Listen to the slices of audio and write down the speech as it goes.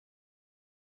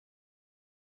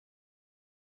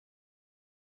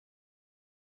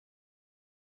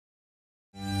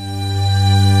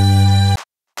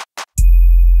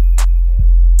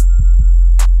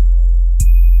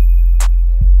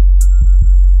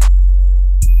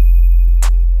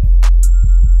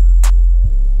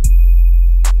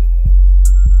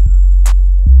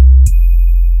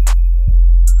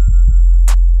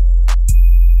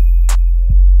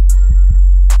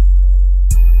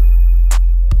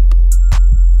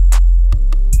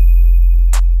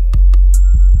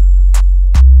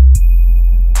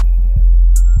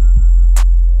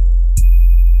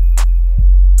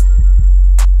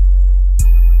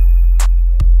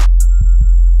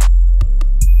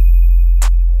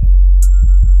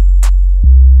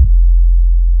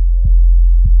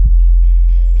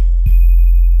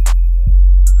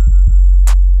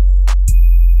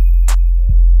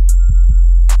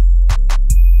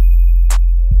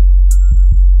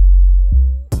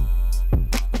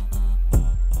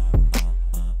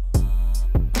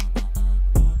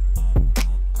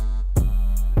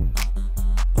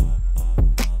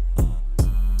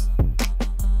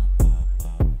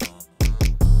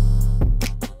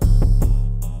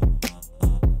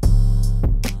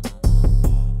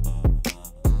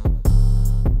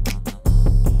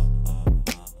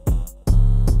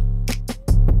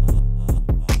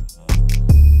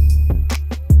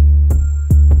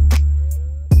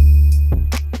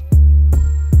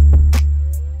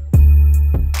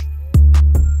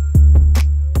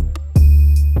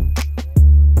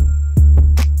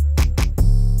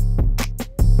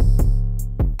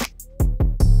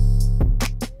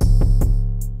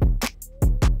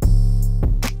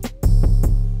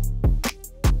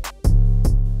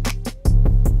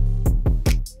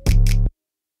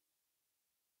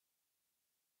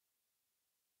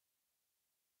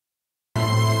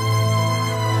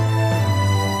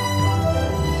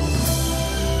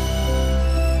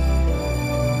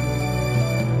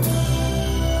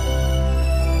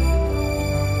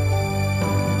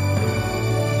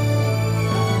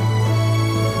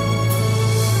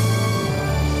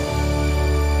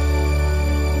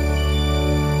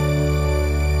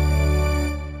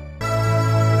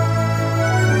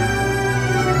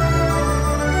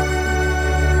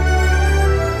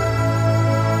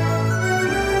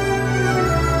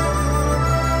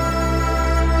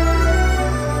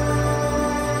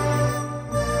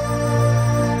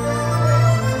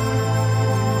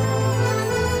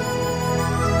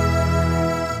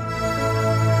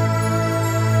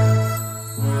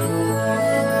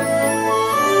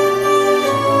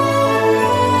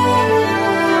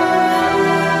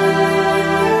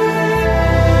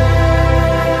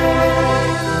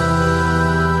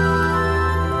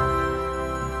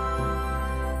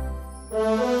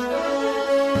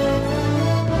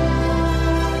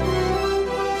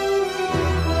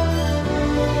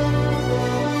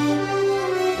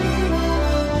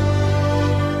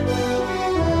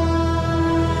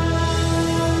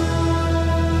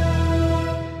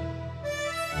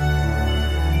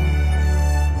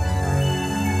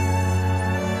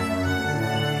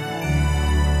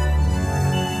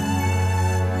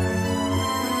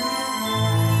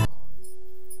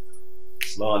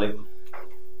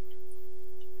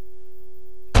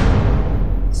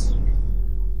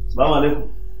Assalamu alaikum.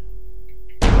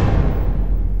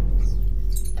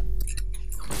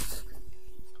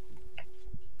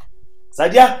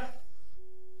 Sadiya?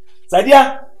 Sadiya?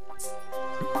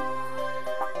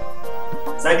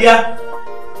 Sadiya?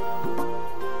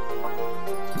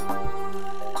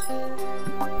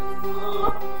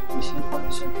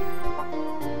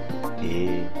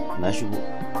 Na shigo.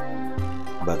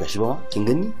 Ba gashi ba ma, kin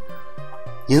gani?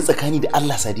 Yin tsakani da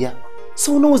Allah Sadiya.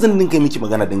 Sau nawa zan dinga miki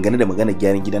magana dangane da magana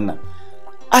gyaran gidan nan?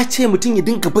 A ce mutum ya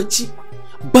dinga bacci.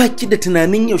 Ba ki da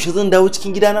tunanin yaushe zan dawo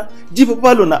cikin gidana? Jifa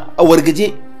falo na a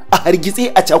wargaje, a hargitse,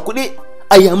 a cakuɗe,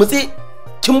 a yamutse.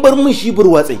 Kin bar min shi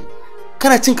burwatsai.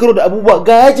 Kana cin karo da abubuwa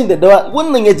ga yajin daddawa,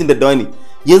 wannan yajin daddawa ne.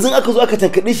 Yanzu aka zo aka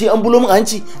tankaɗe shi an bulo min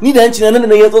hanci, ni da hanci na nan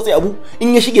da ya tsotse abu,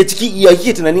 in ya shige ciki ya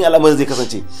kike tunanin al'amarin zai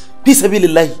kasance. Fi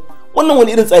sabilillahi. Wannan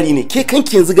wani irin tsari ne? Ke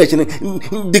kanki yanzu gashi nan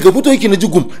daga fito yake na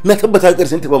jugum, na tabbata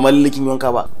karshen ta ba mallakin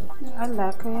yanka ba.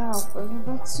 Allah ka yi hakuri,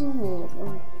 bacci ne.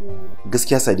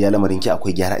 Gaskiya Sadiya lamarin ki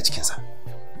akwai gyara a cikin sa.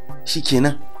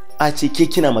 Shikenan a ce ke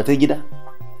kina matar gida?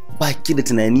 Ba ki da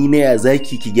tunani na ya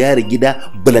zaki ki gyara gida,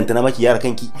 balantana ma ki gyara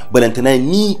kanki, balantana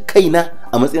ni kaina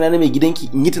a matsayina na mai gidanki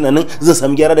in yi tunanin zan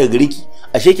samu gyara daga gare ki.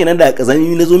 Ashe kenan da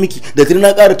kazani na zo miki da tuni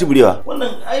na ƙara tuburewa.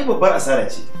 Wannan ai babbar asara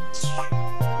ce.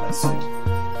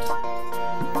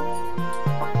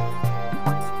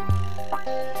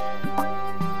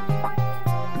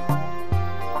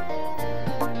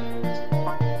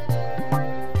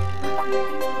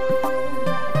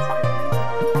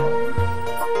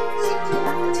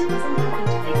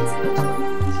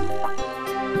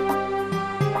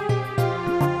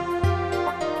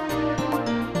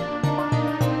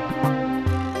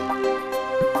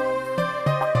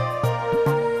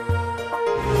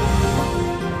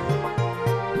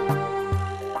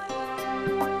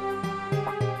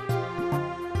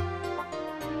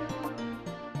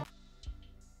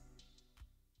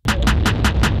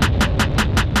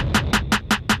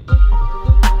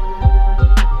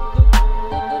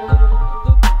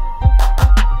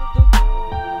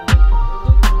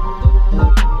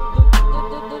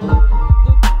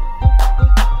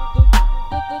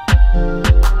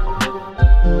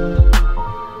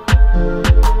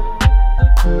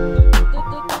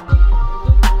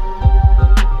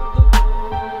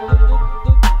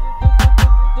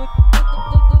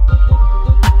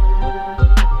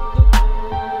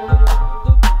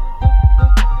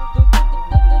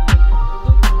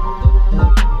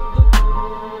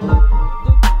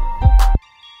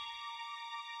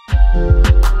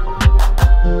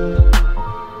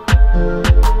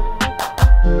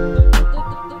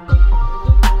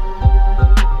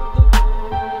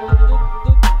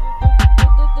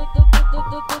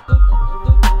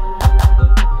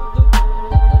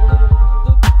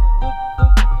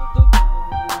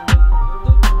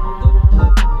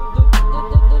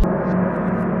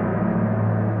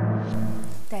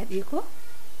 Daɗi ko?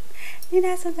 Ni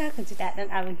na san za ka ji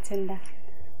daɗin abincin da.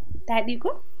 Daɗi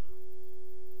ko?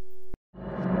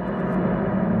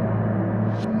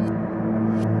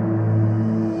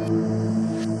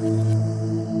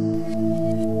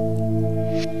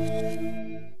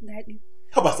 Daɗi.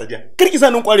 Haba Sadiya, kar ki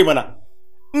sanin kware mana.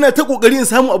 Ina ta kokari in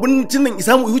samu abincin nan in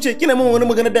samu in huce, kina min wani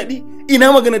magana daɗi?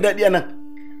 Ina magana daɗi anan?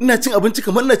 Ina cin abinci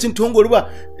kamar ina cin tuwon goruba,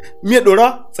 miya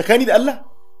ɗora tsakani da Allah.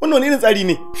 Wannan wani irin tsari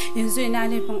ne? Yanzu ina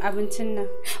laifin abincin nan.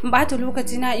 In ɓata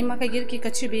lokaci na in maka girki ka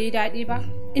ci bai yi daɗi ba.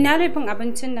 Ina laifin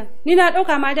abincin nan. Ni na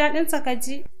ɗauka ma daɗin sa ka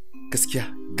ji.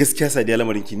 Gaskiya Sadiya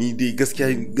lamarin ki ni dai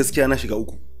gaskiya na shiga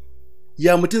uku.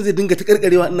 Ya mutum zai dinga ta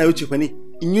karkarewa ina yau cefa ne.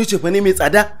 In yau cefa ne mai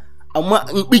tsada amma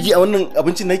in bigi a wannan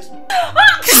abincin naki.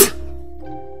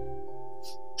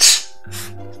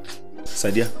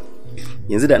 Sadiya,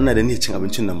 yanzu da ina da niyyar cin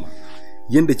abincin nan ma.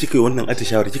 Yanda kika yi wannan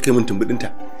atishawar kika yi min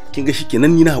tumbudinta, kin ga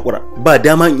shikenan ni na hakura ba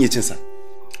dama in iya cin sa.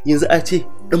 Yanzu a ce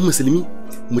dan musulmi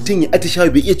mutum ya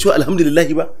atishawa bai iya cewa alhamdulillah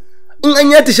ba. In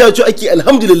an yi atishawa cewa ake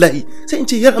alhamdulillah sai in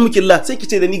ce yarhamukillah sai ki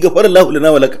ce da ni gafarallahu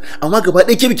lana walaka, amma gaba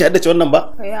ɗaya ke biki haddace wannan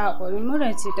ba. Kai hakuri, mura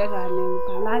ce ta dame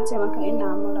ka, na ce maka ina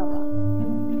mura ba.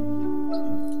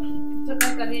 Ta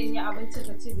kankare in yi abinci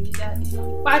ka ce bai daɗi ba.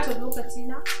 Ɓata lokaci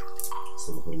na.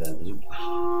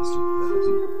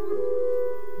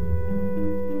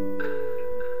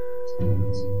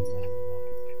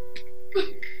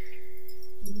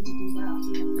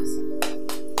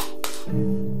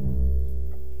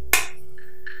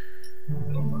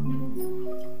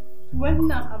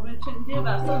 Wannan abincin dai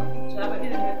ba son zuciya ba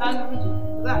irin da ɗan namiji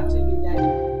za a ce bai daɗi.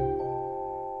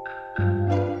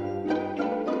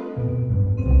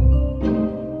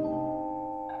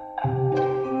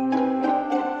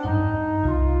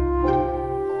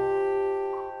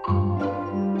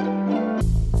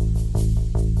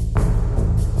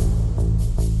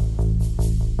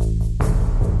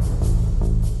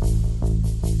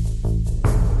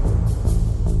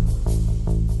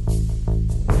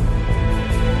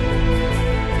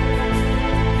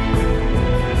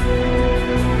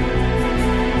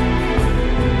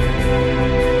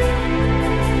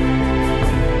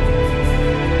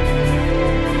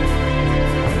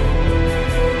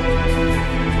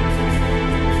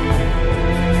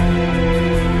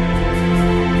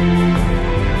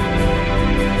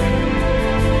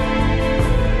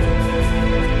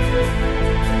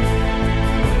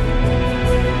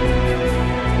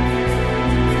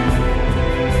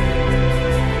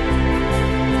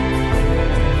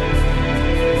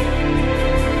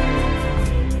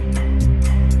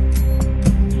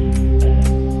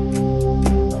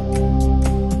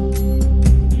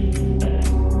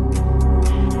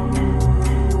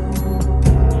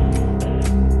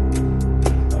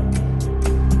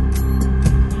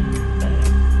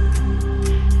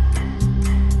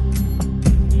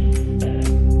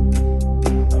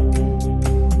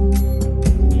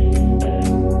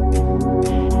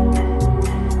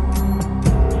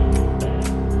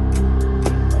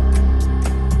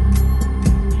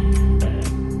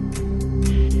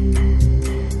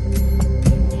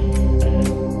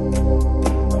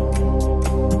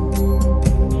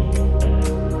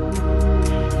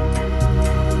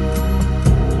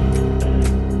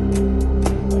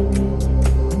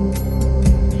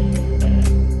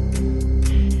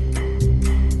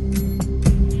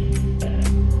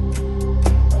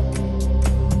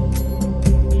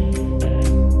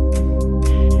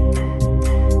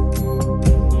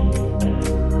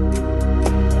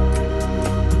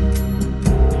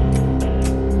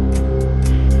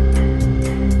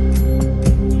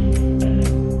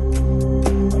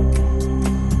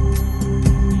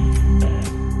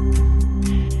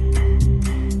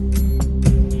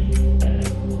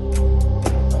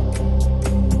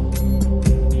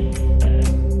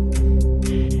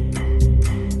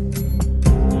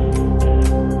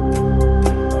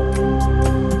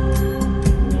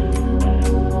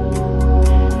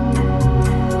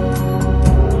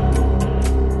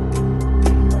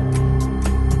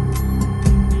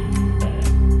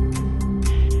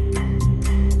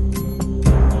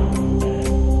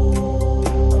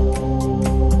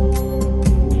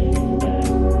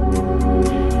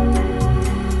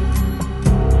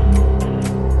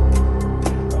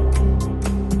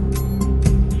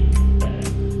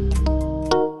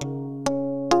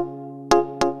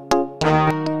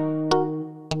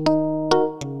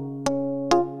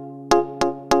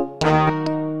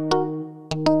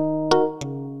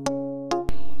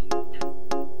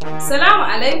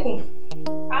 alaikum.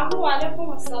 Amu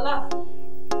alaikum assalam.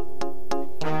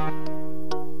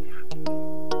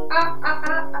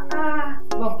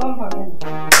 Babban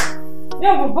magana.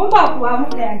 Yau babban bakuwa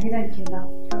muka yi a gidan kenan.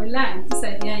 Wallahi anti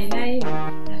Sadiya ina yi.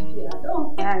 Lafiya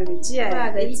lo. Ya gajiya. Ba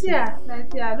gajiya.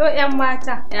 Lafiya lo ƴan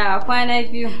mata. Ya kwana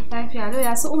biyu. Lafiya lo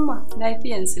ya su umma.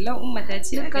 Lafiyan su lau umma ta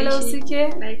ce a gaishe. Kalau suke.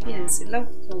 Lafiyan su lau.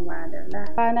 To madalla.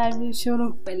 Kwana biyu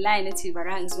shiru. Wallahi nace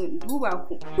bara in zo in duba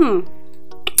ku.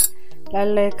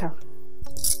 Lallai ka.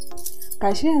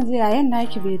 Gashi yanzu yayan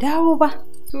naki bai dawo ba.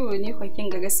 To ni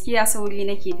kwakin ga gaskiya sauri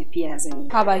nake tafiya zan yi.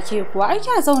 Ha ba ke kuwa ai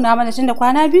kya zauna mana tunda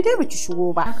kwana biyu dai baki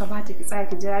shigo ba. Haka ba ta ki tsaya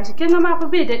ki jira shi kin ma fa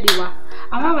bai dadewa.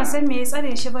 Amma ban san me ya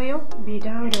tsare shi ba yau bai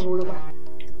dawo da wuri ba.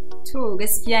 To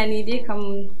gaskiya ni dai kam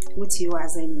wucewa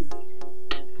zan yi.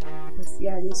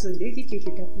 Gaskiya dai so dai kike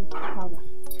ki tafi. Ha ba.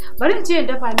 Bari in je in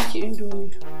dafa miki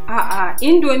indomi. A'a,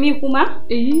 indomi kuma?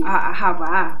 A'a, ha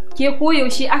ba. Ke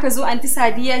koyaushe aka zo anti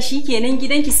Sadiya shikenan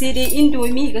gidanki sai dai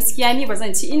indomi, gaskiya ni ba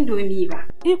zan ci indomi ba.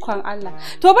 Ikon Allah.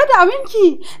 To ba da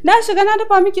abinki, na shiga na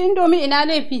dafa miki indomi ina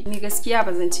laifi. Ni gaskiya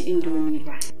ba zan ci indomi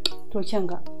ba. To kin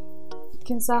ga.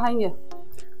 Kin san hanya.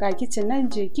 Ga kicin nan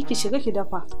je kiki shiga ki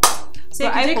dafa.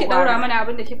 Sai ki je ki daura mana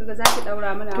abin da kika ga zaki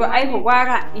daura mana. To ai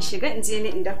gwara in shiga in je ni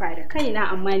in dafa da kaina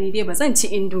amma ni dai ba zan ci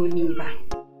indomi ba.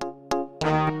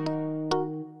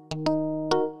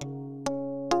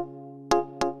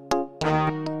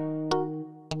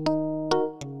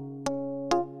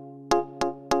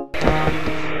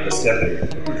 Gaskiya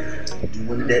duk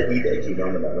wani daɗi da ake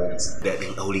bamu labarin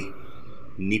daɗin aure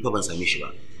ni fa ban same shi ba.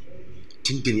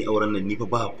 Tun da ni auren nan ni fa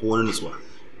ba ko wani nutsuwa.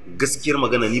 Gaskiyar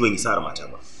magana ni ban yi sa'ar mata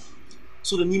ba.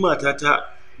 So da ni matata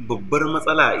babbar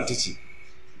matsala ita ce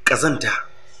ƙazanta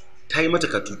ta yi mata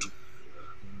katutu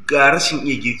ga rashin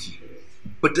iya girki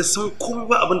bata san komai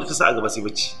ba abin da ta sa a gaba sai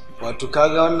bacci. Wato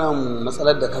kaga wannan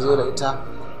matsalar da ka zo da ita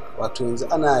wato yanzu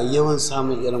ana yawan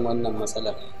samun irin wannan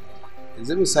matsalar.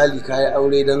 Yanzu misali ka yi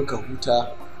aure don ka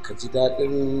huta ka ji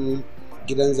daɗin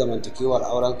gidan zamantakewar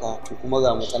aurenka to kuma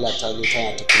ga matsala ta zo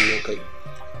tana ta kullo kai.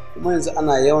 Kuma yanzu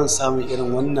ana yawan samun irin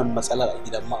wannan matsalar a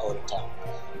gidan ma'aurata.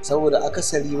 Saboda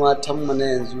akasari matanmu na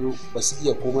yanzu ba su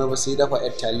iya komai ba sai dafa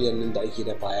 'yar taliyar nan da ake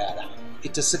dafa yara.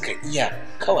 Ita suka iya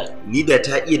kawai. Ni da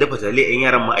ta iya dafa taliyar 'yan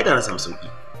yaran ma ai da na samu sauki.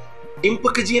 In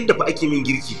fa ka ji yadda fa ake min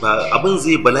girki fa abin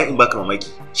zai bala'in baka mamaki.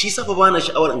 Shi sa fa bana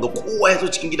sha'awar in ga kowa ya zo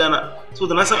cikin gidana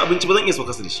saboda na san abinci ba zan iya sauka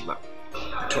da shi ba.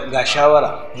 To ga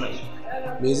shawara.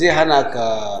 Me zai hana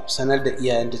ka sanar da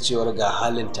iyayenta cewar ga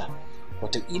halinta?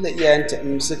 Wataƙila iyayenta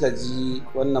in suka ji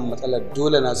wannan matsalar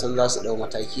dole na san za su ɗau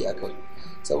mataki a kai.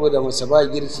 Saboda mace ba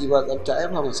girki ba tsafta ai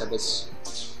ba mace ba ce.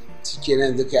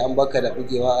 Shikenan yanzu kai an baka da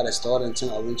bugewa a restaurant cin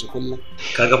abinci kullum.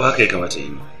 Kaga fa haka ya kamata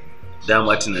yi.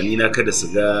 Dama tunani na kada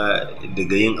su ga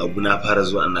daga yin abu na fara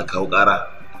zuwa ana kawo ƙara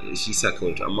shi sa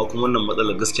kawai to amma kuma wannan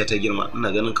matsalar gaskiya ta girma ina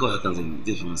ganin kawai hakan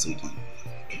zai fi min sauki.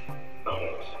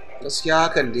 Gaskiya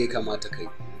hakan da ya kamata kai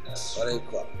ƙwarai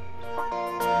kuwa.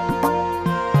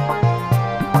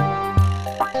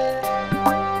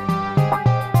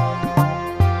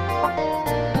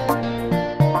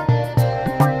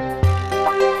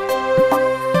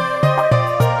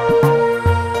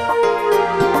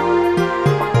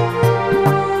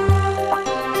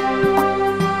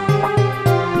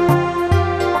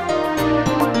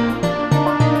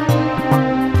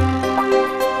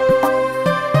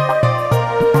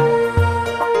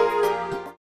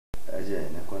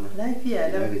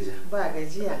 Ba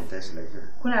gajiya.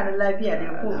 Kuna da lafiya dai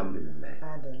ko?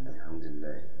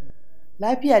 Alhamdulillah.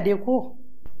 Lafiya dai ko?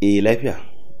 Lafiya.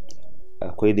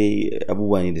 Akwai dai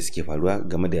abubuwa ne da suke faruwa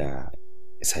game da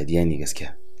Sadiya ne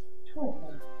gaskiya.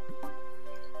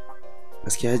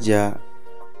 Gaskiya Hajiya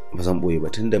ba zan boye ba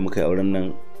tunda muka yi auren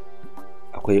nan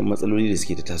akwai matsaloli da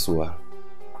suke ta tasowa.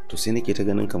 To sai nake ta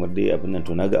ganin kamar dai abin nan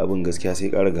to naga abin gaskiya sai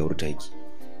ƙara gawurta yake.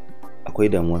 Akwai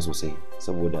damuwa sosai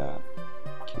saboda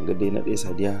kin ga dai na ɗaya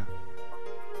Sadiya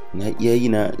na iya yi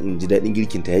na in ji daɗin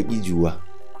girkin ta yaƙi juwa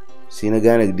sai na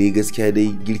gane dai gaskiya dai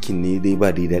girkin ne dai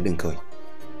ba dai daɗin kawai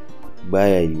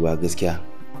baya yiwuwa gaskiya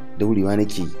daurewa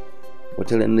nake yi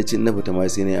wata ran na ci na fita ma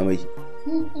sai na yi amai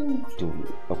to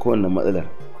akwai wannan matsalar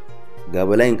ga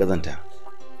bala'in ƙazanta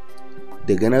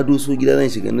daga na doso gida zan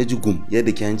shiga na ji gum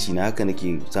yadda ke hanci na haka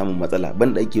nake samun matsala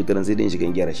ban da ake wutaran sai dai in shiga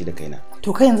in gyara shi da kaina.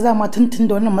 To kai yanzu dama tuntun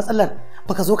da wannan matsalar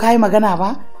baka zo ka yi magana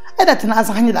ba? Ai da tana an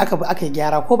san hanyar da aka yi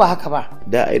gyara ko ba haka ba?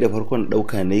 Da ai da farkon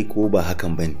ɗauka na yi ko ba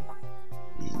hakan ba ne.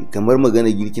 Kamar magana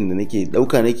girkin da nake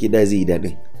ɗauka nake da zai yi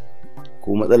daɗin.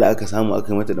 Ko matsala aka samu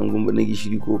aka mata ɗan gumba na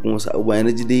gishiri ko kuma wasu abubuwa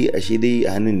na ji dai ashe dai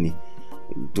a hannun ne.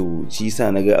 To shi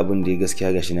sa na ga abin da ya gaskiya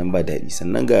gashi nan ba daɗi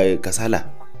sannan ga kasala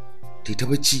ta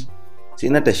bacci sai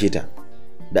na tashe ta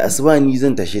da asuba ni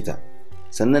zan tashe ta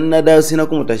sannan na dawo sai na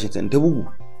kuma tashi ta bugu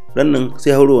rannan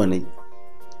sai haurowa ne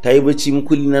ta yi bacci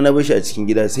mukulli na bashi a cikin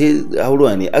gida sai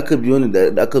haurowa ne aka biyo ni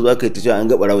da aka zo aka yi ta cewa an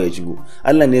ga barawa ya shigo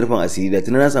Allah ne rufin asiri da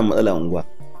tuna na samu matsala unguwa.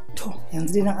 To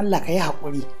yanzu dai dan Allah ka yi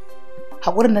haƙuri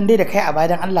haƙurin nan dai da kai a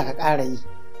bayan Allah ka ƙara yi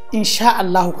insha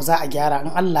Allah ku za a gyara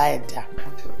in Allah ya yarda.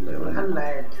 Allah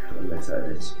ya yarda. Allah ya sa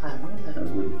dace.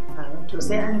 Amin. To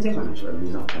sai an jima.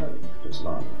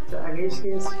 To a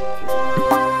gaishe su.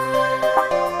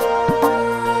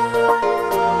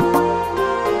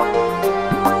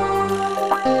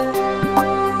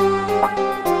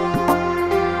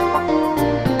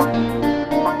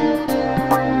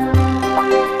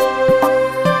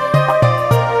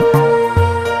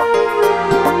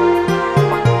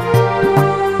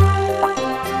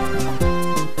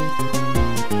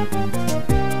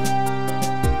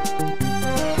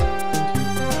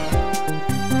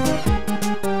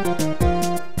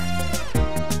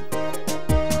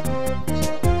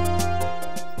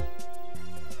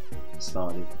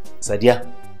 Sadiya.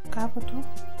 Ka fito?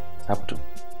 Ka fito.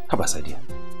 Haba Sadiya.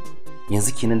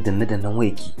 Yanzu kenan danne-dannen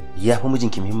wayarki ya fi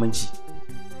mijinki muhimmanci.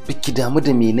 Biki damu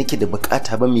da me nake da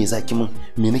bukata ba me zaki min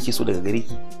me nake so daga gare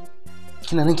ki.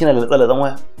 Kina nan kina da latsa-latsan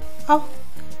waya? Au,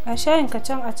 a shayin ka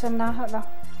can a can na haɗa.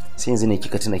 Sai yanzu ne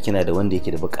kika tuna kina da wanda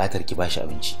yake da bukatar ki bashi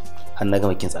abinci. Har na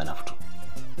gama kin tsana fito.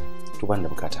 To ban da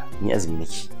bukata. Ni azumi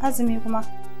nake. Azumi kuma?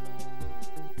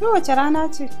 Yau wace rana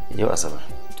ce? Yau Asabar.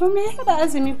 To me ya da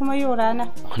azumi kuma yau rana?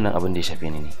 Wannan abin da ya shafe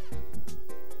ni ne.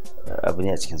 Abu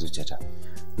ne a cikin zuciyata.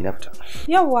 Ni na fita.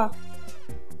 Yawwa.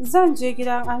 Zan je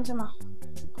gidan anjima.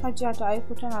 Hajiya ta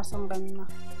aiko tana son ganina.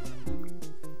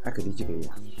 Haka dai kika yi.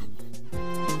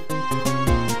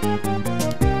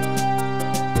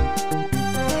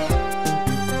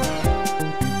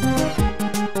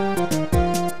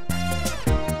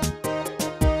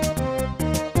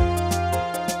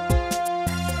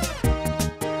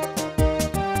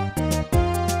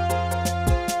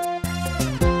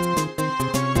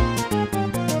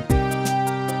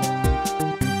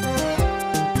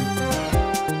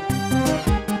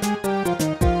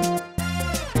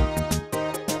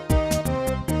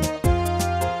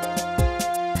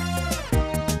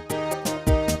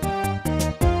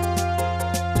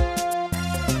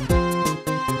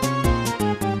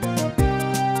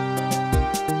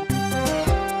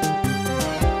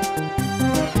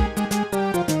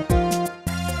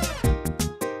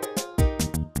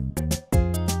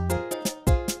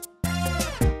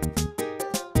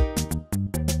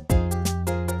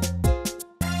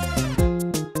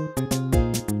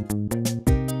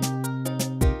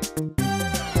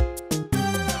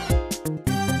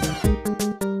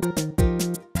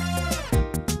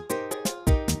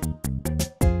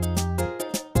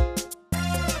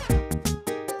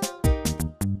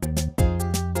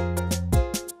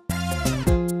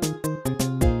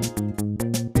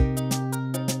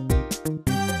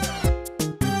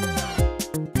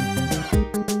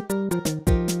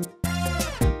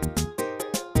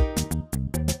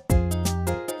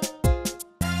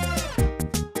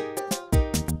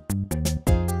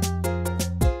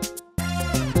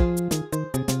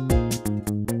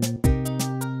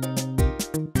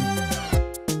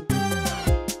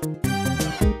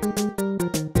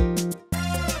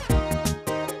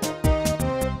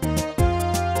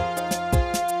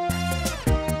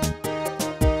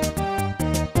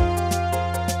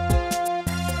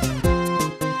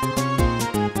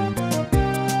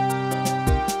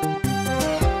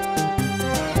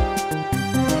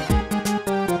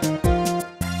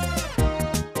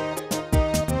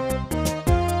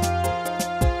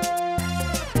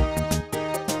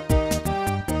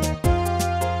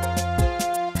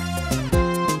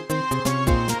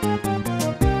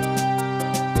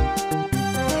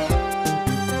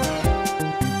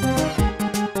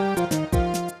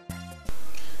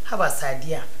 Haba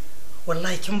Sadiya,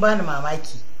 wallahi kin bani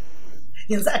mamaki.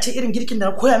 Yanzu a ce irin girkin da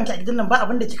na koya miki a gidan nan ba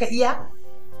abin da kika iya?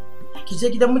 Ki je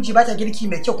gidan miji ba ta girki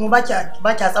mai kyau kuma ba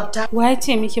kya tsafta. Wai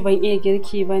ce miki ban iya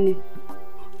girki bane.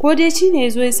 Ko dai shi ne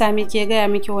yazo ya same ki ya gaya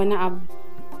miki wani abu.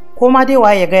 Ko ma dai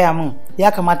waye ya gaya min,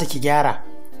 ya kamata ki gyara.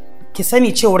 Ki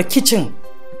sani cewar kitchen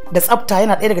da tsafta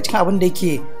yana ɗaya daga cikin abin da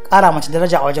yake ƙara mace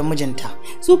daraja a wajen mijinta.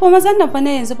 Su fa mazan nan fa na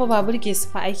yanzu fa ba burge su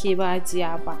fa ake ba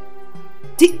Hajiya ba.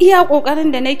 Duk iya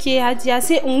kokarin da nake Hajiya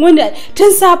sai in wuni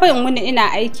tun safe in wuni ina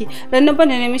aiki. Rannan fa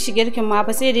na mishi girkin ma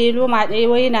fa sai da ya loma ɗaya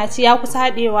wai yana ci ya kusa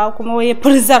haɗewa kuma wai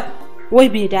furzar wai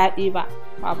bai daɗi ba.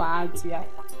 Baba Hajiya.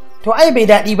 To ai bai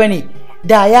daɗi bane.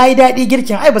 Da yayi daɗi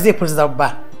girkin ai ba zai furzar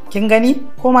ba. Kin gani?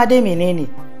 Ko ma dai menene?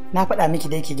 Na faɗa miki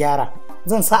dai ki gyara.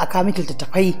 Zan sa a ka miki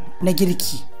littattafai na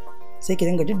girki. Sai ki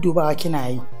dinga duddubawa kina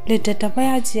yi. Littattafai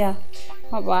Hajiya?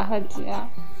 Baba Hajiya.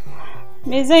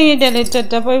 Me zan yi da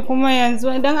littattafai kuma yanzu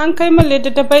idan an kai min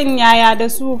littattafai in yaya da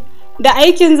su? Da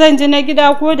aikin zan ji na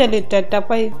gida ko da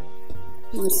littattafai?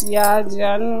 Ya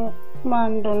janu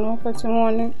man da lokacin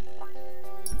wani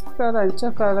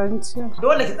karance.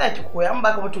 Dole ki tsaya ki koya an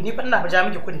baka ba to ni fa ina ja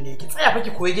miki kunne ki tsaya fa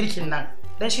ki koyi girkin nan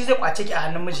dan shi zai kwace ki a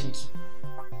hannun mijinki.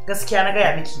 Gaskiya na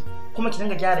gaya miki kuma ki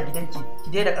dinga gyara gidanki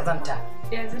ki daina kazanta.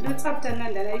 Yanzu duk tsaftar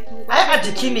nan da nake ai a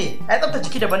jiki ne ai tsaftar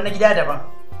jiki daban na gida daban.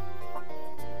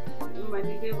 Amma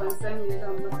ni dai ban san me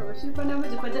zan masa ba shi fa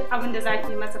namiji fa duk abin da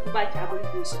zaki masa fa baki a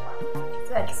burkin shi ba.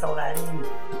 Sai ki saurare ni.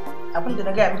 Abin da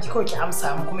na gaya miki kawai ki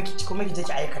amsa mu kuma ki je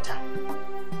ki aikata.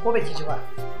 Ko bai ki ji ba?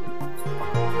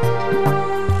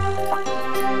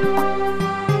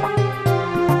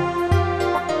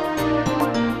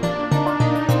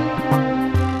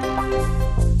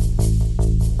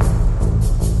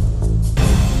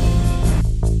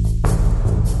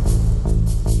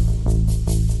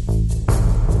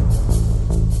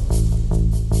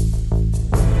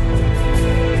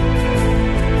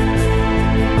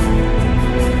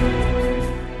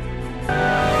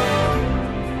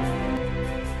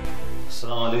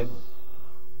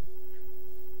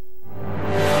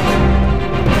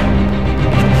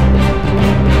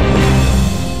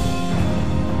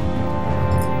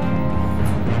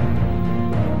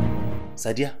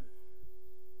 Sadiya,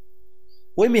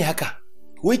 wai me haka?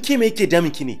 Wai ke me yake damin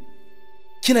ki ne?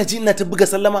 Kina ji ina ta buga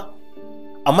sallama?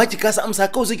 Amma ki kasa amsa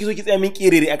kawai sai ki zo ki tsaya min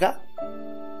kirere aka?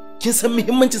 Kin san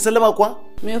muhimmancin sallama kuwa?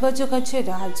 Me ka ce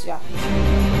da Hajiya?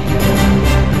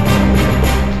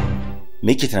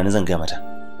 Me kike tunanin zan gaya mata?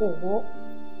 Oho.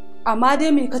 Amma dai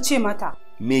me ka ce mata?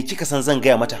 Me kika san zan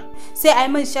gaya mata? Sai ai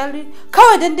min sharri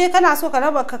kawai dan dai kana so ka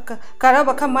raba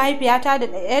kan mahaifiyata da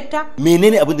ɗayarta?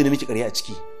 Menene abin da na miki ƙarya a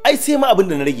ciki? Ai sai ma abin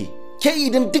da na rage. Ke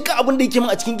idan duka abin da yake min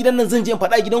a cikin gidan nan zan je in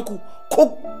faɗa a gidanku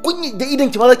ko kunyi da idan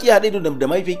ki ma za ki iya haɗe da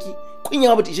mahaifiyarki?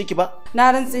 Kunya ba ta ishe ki ba?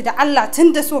 Na rantse da Allah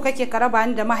tun da so kake ka raba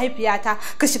ni da mahaifiyata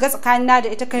ka shiga tsakanina da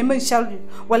ita kai min sharri.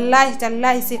 Wallahi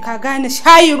tallahi sai ka gane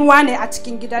shayi ruwa ne a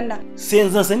cikin gidan nan. Sai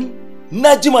yanzu zan sani?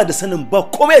 Na jima da sanin ba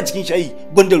komai a cikin shayi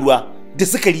banda ruwa da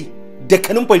sukari da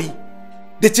kanumfari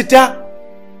da citta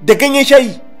da ganyen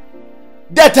shayi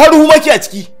da taruhu maki a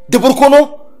ciki da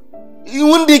barkono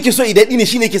wanda yake so idadi ne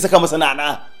shine yake saka masa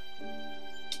na'ana.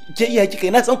 Ke iya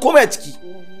kika na san komai a ciki.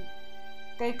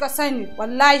 Kai ka sani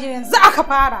wallahi yanzu aka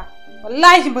fara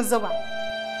wallahi mun zuba.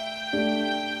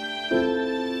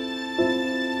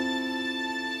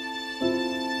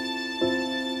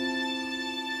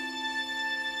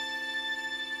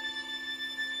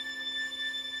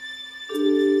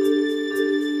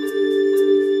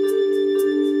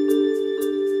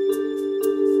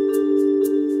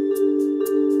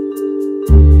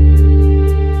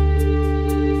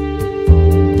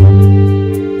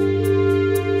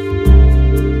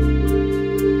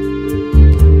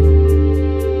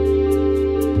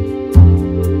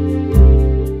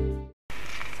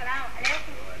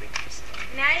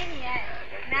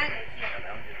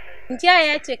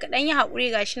 Jiya ya ce ka ɗan yi haƙuri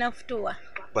gashi na fitowa.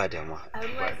 Ba damuwa.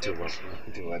 Ba ta ba.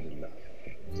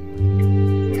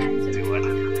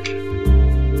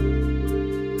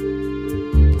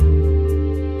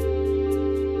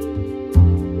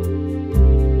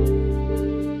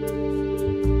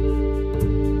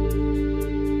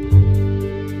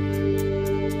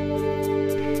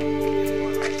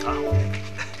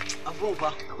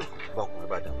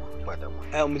 Ba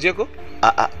damuwa. Mu je ko?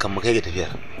 A'a, kan mu kai ga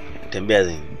tafiyar. Tambaya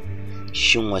zan yi.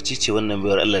 Shin wace ce wannan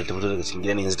bayar Allah da ta fito daga cikin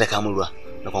gidan yanzu ta kama ruwa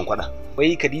na kwankwada?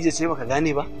 Wai Khadija ce baka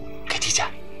gane ba? Khadija.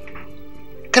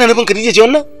 Kana nufin Khadija ce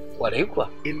wannan? Kwarai kuwa.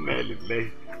 Inna lillahi.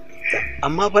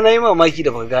 Amma fa nayi mamaki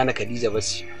da baka gane Khadija ba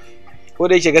ce. Ko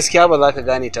da yake gaskiya ba za ka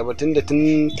gane ta ba tunda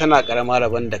tun tana karama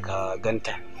rabon da ka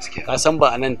ganta. Ka san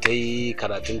ba anan ta yi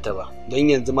karatunta ba. Don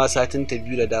yanzu ma satin ta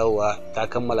biyu da dawowa ta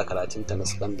kammala karatunta na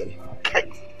sakandare.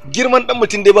 Girman dan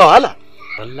mutum dai ba wahala.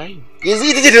 Wallahi. Yanzu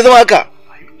ita ce ta zama haka.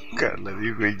 Ka Allah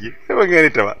zai goge. Sai ban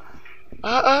gane ta ba.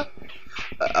 A'a.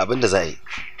 Abinda za a yi.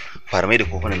 Fara mai da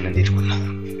kofunan nan dai tukunna.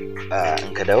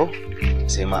 In ka dawo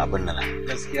sai ma abin nan.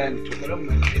 Gaskiya ne to bari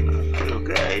mu to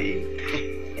kai.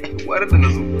 War da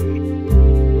nazo.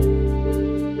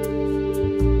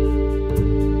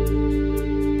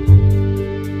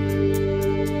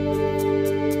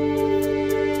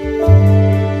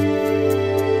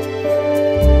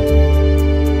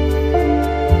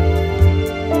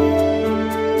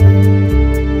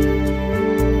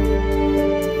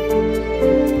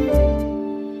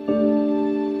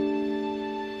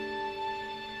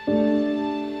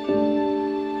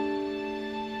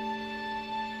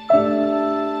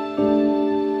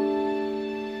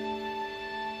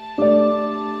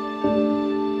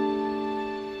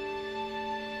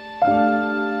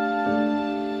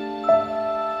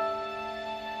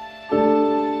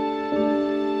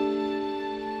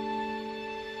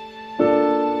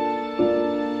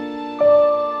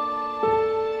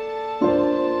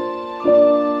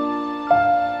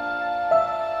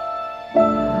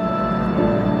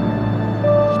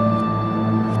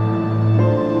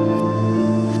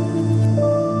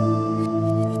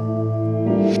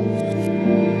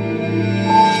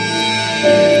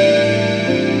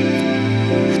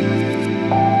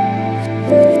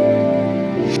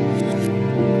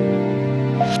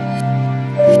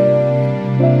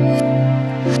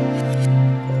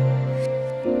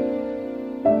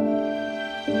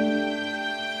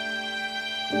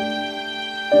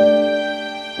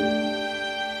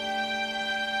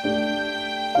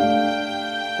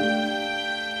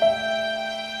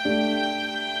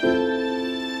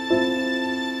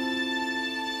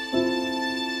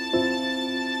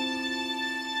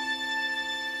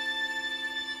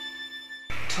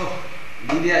 To,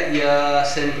 ni dai iya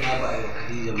sani na ba a yi wa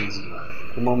Khadija miji ba.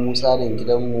 Kuma mu tsarin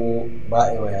gidanmu ba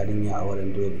a yi wa yarinya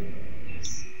auren dole.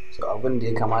 So abin da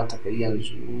ya kamata ka yi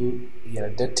yanzu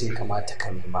yardar ta ya kamata ka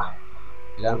nema.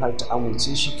 Idan har ta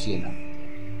amince shi kenan.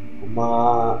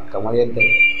 Kuma kamar yadda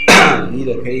ni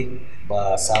da kai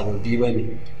ba sababbi ba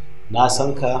ne. Na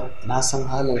san ka, na san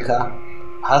halinka,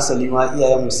 hasali ma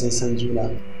iyayenmu sun san juna.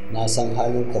 Na san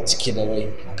halinka ciki da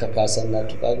rai, haka ka san na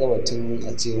tuka ga batun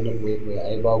a ce wani boye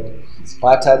ai babu.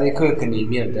 Fata dai kawai ka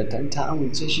nemi yarda dan ta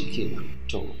amince shi kenan.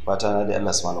 To fata na dai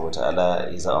Allah subhanahu wataala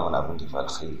ya zaba mana abin da ya fi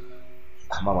alkhairi.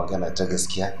 Amma magana ta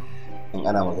gaskiya in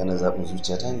ana magana zaɓin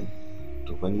zuciyata ne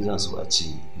to fa ni zan so a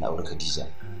ce na aure Khadija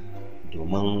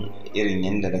domin irin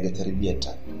yanda naga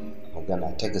tarbiyyarta magana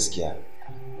ta gaskiya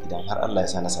idan har Allah ya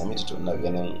sa na same ta to ina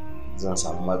ganin zan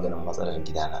samu maganin matsalar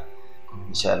gidana.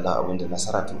 Insha Allah abinda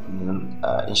nasara to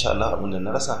insha Allah abinda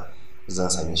na rasa zan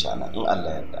same shi anan in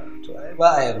Allah ya yarda. To ai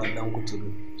ba a yaban dan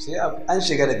kuturu sai an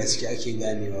shiga da gaske ake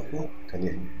ganewa ko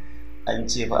Khalil an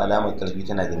ce fa alamar karfi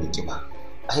tana da kiba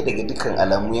ai daga dukkan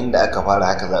alamu yanda aka fara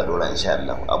haka za a dora insha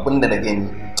Allah abinda na gani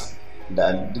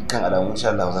da dukkan alamu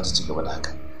insha Allah za ta ci gaba da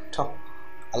haka. To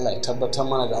Allah ya tabbatar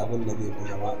mana da abin da zai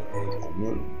zama da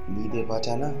kai. Ni dai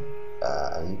fata na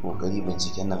a yi kokari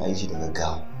binciken nan aiki da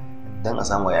gaggawa dan a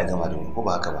samu ya gama da mu ko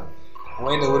ba haka ba.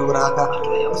 Wai da wurwur haka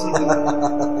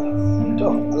to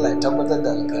Allah ya tabbatar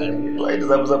da alƙalami. To ai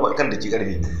da zamu kan da ki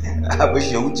karfi a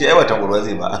bashi ya wuce ai wata gurwa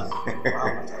zai ba.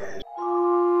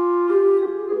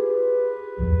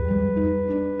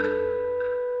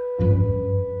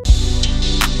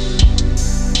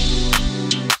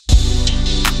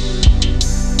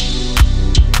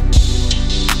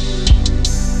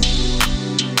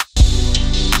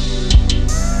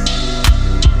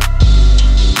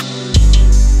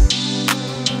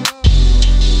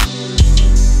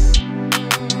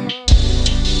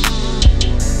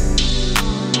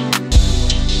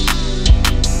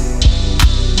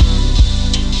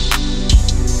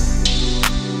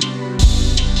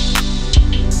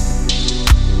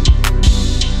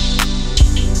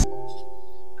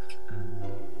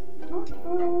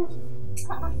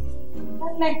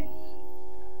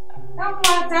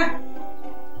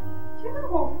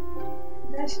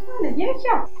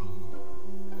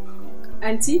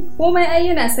 Anti, komai ai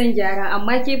yana son gyara,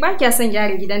 amma ke ba kya son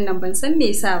gyara gidan nan ban san me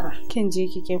yasa ba. Kin je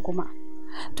kike kuma.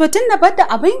 To tun da bar da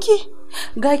abinki,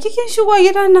 ga kikin shigo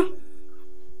gidan nan.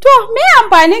 To me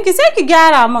amfanin ki sai ki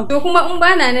gyara min. To kuma in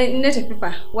bana nan in na tafi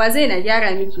fa, wa zai na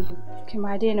gyara miki? Ki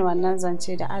ma daina wannan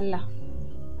zance da Allah.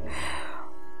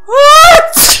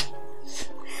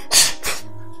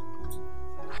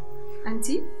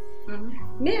 Anti,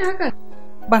 me haka?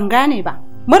 Ban gane ba.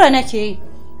 Mura nake yi.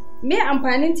 Me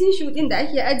amfanin tishu din da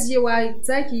ake ajiyewa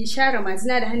zaki share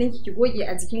majina da hannunki ki goge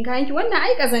a jikin kayanki wannan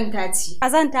ai kazanta ce.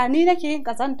 Kazanta ni nake yin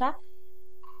kazanta?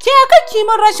 Ke kake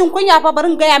min rashin kunya fa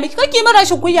barin gaya miki kake min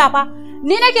rashin kunya fa.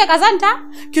 Ni nake kazanta?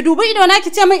 Ki dubi ido na ki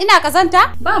ce min ina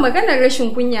kazanta? Ba maganar rashin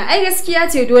kunya ai gaskiya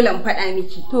ce dole in faɗa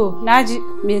miki. To naji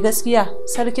me gaskiya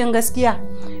sarkin gaskiya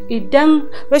idan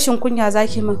rashin kunya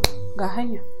zaki min ga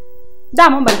hanya.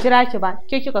 Daman ban kira ki ba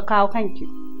ke kika kawo kanki.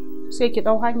 Sai ki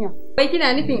dau hanya. Bai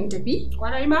kina nufin in tafi?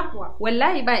 Kwarai ma kuwa.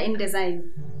 Wallahi ba inda zani.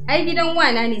 Ai gidan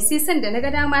wana ne sai san da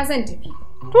naga dama zan tafi.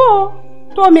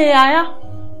 To me yaya?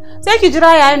 Sai ki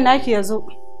jira yayin naki yazo.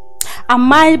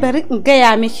 Amma bari in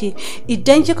gaya miki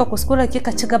idan kika kuskura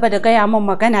kika ci gaba da gaya min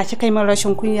magana kika yi min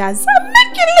rashin kunya zan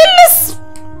miki lilis.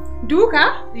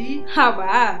 Duka?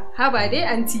 Haba dai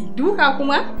anti. Duka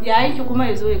kuma? Yayin ki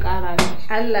kuma yazo ya kara ni.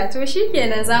 Allah to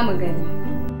shikenan zamu gani.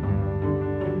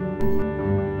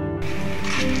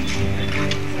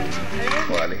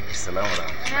 Wa'alaikum salam wa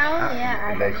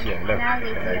rahmatullahi.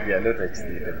 Lafiya lokaci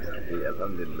da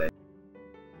alhamdulillah.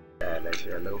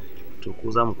 Lafiya lau. To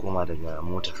ko za mu koma daga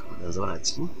mota da zauna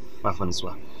ciki ba fa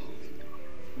nutsuwa.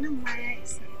 Nan ma ya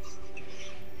isa.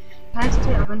 Ka ji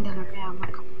dai abin da na gaya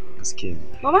maka. Gaskiya.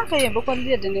 Ba ma ka yabi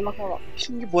kwalliyar da ne maka ba.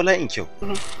 Shin yi bola in kyau.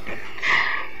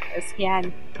 Gaskiya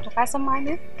ne. To ka san ma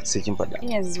ne? Sai kin faɗa.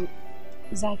 Yanzu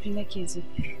zafi nake ji.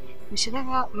 Mu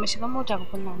shiga mota ka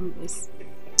kunna mun AC.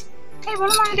 Kai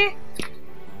bari ma dai.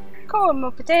 Kawai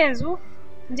mu fita yanzu.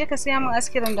 Je ka siya min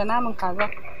askirin da namun kaza.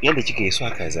 Yadda kika yi so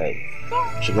haka za yi.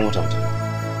 Shiga mota mutum.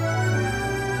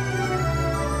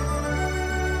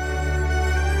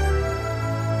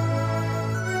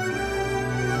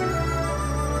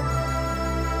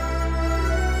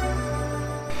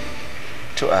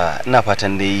 To ina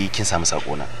fatan dai kin samu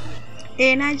sakona.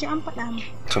 Na ji an faɗa min.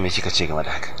 To me kika ce game da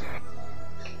haka?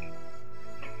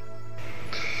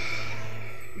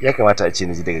 ya kamata a ce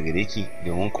na ji daga gare ki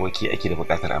domin kuwa ke ake da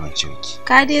buƙatar amincewarki.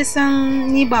 Ka dai san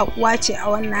ni ba kuwa ce a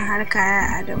wannan harka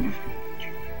ya Adamu.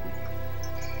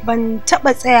 Ban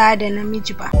taɓa tsaya da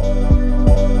namiji ba.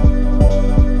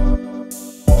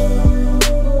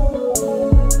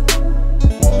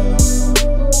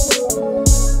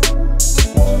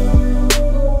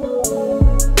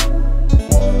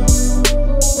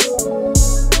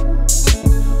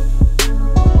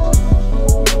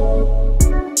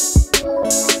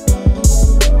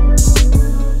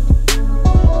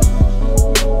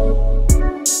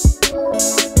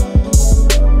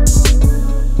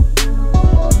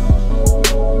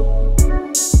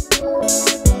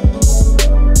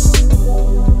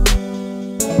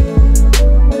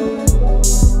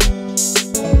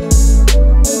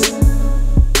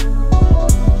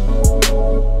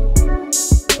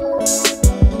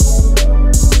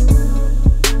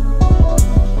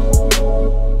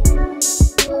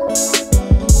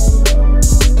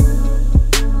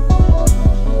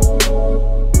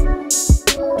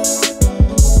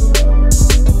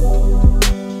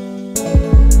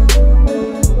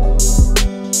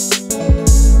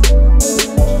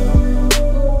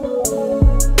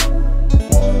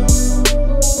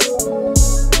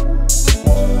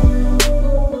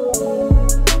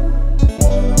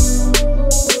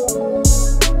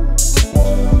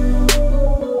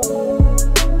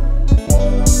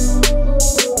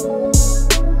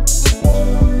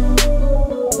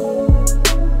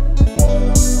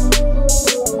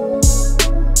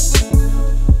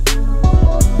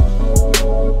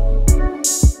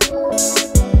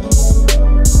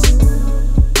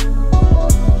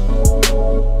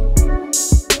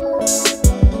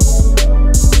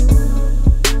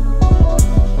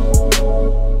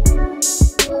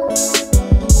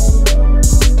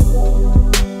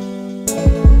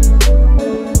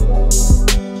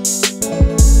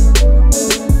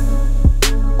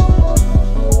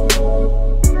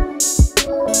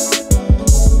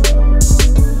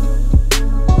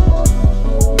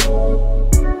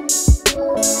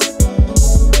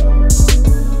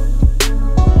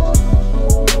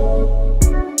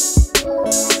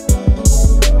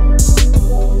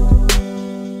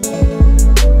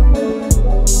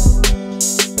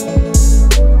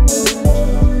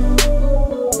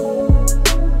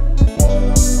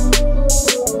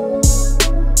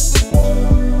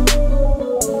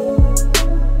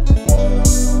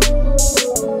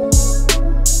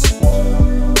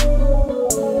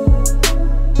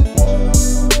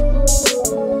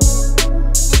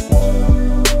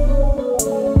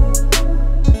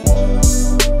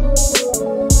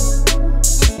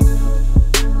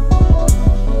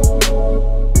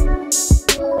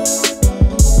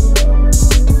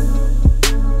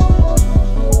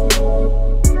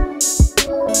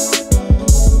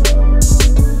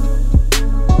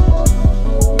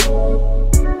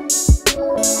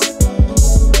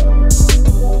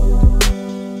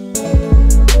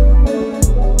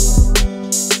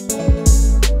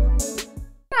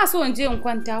 so in je in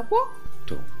kwanta ko?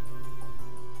 To.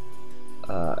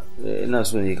 Ina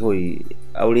so ne kawai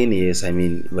aure ne ya same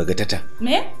ni bagatata.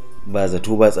 Me? Ba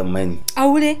zato ba tsammani.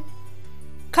 Aure?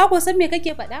 Ka ko san me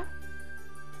kake faɗa?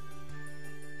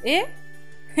 Eh?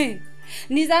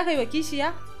 Ni za ka yi wa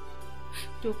kishiya?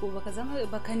 To ko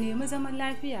baka nemi zaman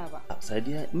lafiya ba.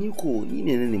 Sadiya ni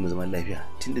ne na nemi zaman lafiya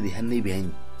tunda dai har nayi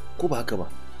bayani ko ba haka ba.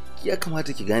 Ya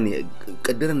kamata ki gane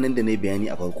kaddaran nan da nayi bayani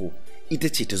a farko ita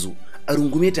ce ta zo a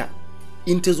rungume ta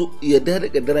in ta zo yadda da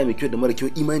kaddara mai kyau da mara kyau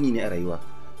imani ne a rayuwa.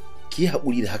 Ki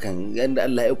haƙuri da hakan yanda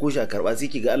Allah ya koshi a karba sai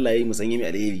ki ga Allah ya yi musanye mai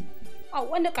alheri. A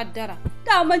wani kaddara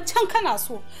daman can kana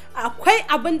so akwai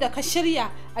abin da ka shirya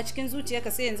a cikin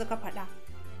zuciyarka sai yanzu ka faɗa.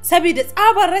 Saboda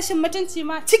tsabar rashin mutunci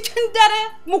ma cikin dare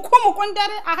mukun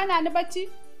dare a hana ni bacci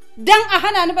dan a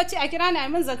hana ni bacci a kira ni a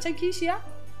min zancen kishiya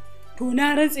to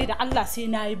na rantse da Allah sai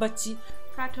na yi bacci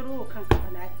ka taro kanka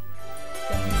bala'i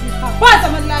ba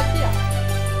zaman lafiya.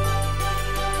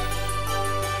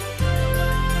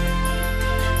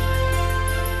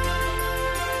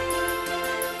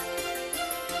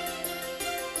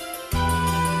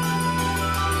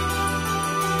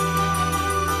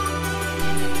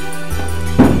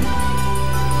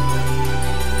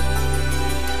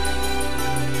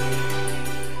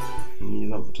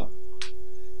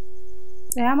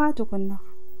 Tsaya ma tukunna.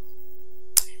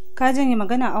 Ka janye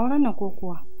magana auren nan ko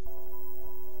kuwa?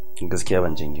 Gaskiya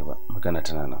ban janye ba, magana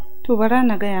tana nan. To bara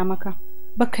na gaya maka,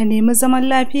 baka nemi zaman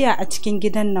lafiya a cikin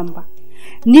gidan nan ba.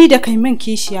 Ni da kai min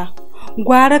kishiya,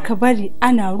 gwara ka bari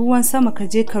ana ruwan sama ka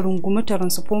je ka rungumi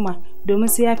taransfoma domin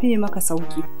sai ya fiye maka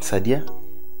sauki. Sadiya,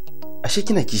 ashe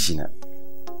kina kishi na?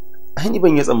 Ai ni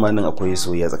ban yi tsammanin akwai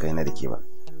soyayya tsakanina da ke ba.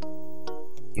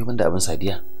 yau banda abin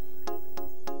Sadiya,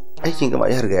 aikin gama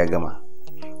ya riga ya gama.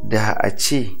 Da a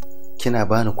ce kina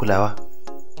bani kulawa,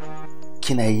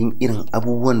 kina yin irin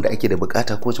abubuwan da ake da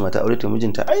bukata ko mata aure ta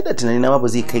mijinta, ai da tunani na ma ba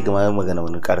zai kai ga magana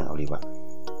wani karin aure ba.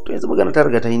 To yanzu magana ta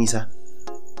riga ta yi nisa.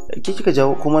 Ke kika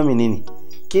jawo kuma menene?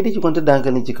 Ke da ki kwantar da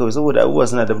hankalinki kawai saboda abubuwa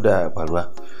suna dab da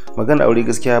faruwa. Magana aure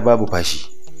gaskiya babu fashi.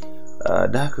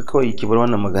 Da haka kawai ki bar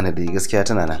wannan magana da gaskiya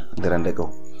tana nan da ran da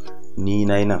kau. Ni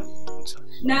nayi nan.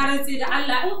 Na rantsi da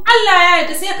Allah, in Allah ya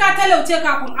yarda sai ka talauce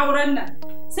kafin auren nan.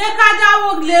 Sai ka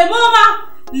dawo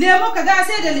lemo ka ga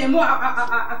sai da lemo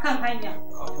a kan hanya.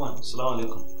 Afwan, assalamu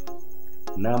alaikum.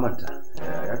 Na manta,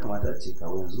 ya kamata a ce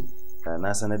kawo yanzu.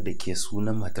 Na sanar da ke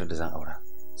sunan matar da zan aura.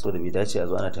 So da bai dace a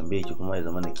zo ana tambaye ki kuma ya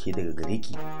zama na ke daga gare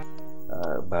ki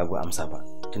babu amsa ba.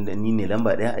 Tunda ni ne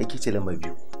lamba 1 aiki ce lamba 2.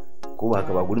 Ko ba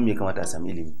haka ba gurin me ya kamata a samu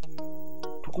ilimi.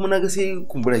 To kuma naga sai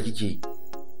kumbura kike.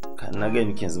 Na ga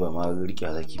miki yanzu ba ma rike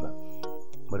zaki ba.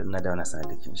 Bari ina dawo na sanar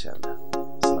da ki insha Allah.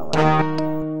 Assalamu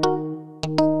alaikum.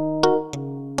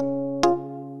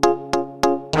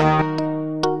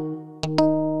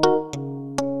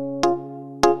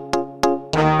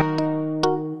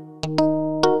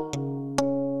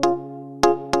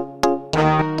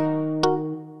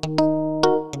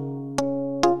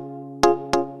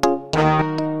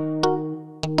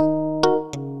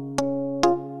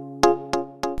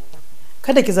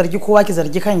 Kada ki zargi kowa, ki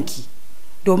zargi kanki.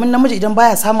 Domin namiji idan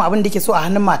baya samun abin da yake so a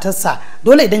hannun matarsa,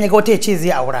 dole idan ya ga wata ya ce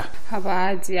zai aura. Haba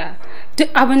Hajiya, duk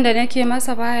abin da nake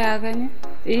masa baya gani.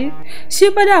 Shi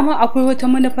fa dama akwai wata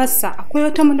manufarsa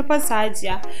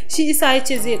Hajiya. Shi isa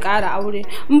yace zai ƙara aure.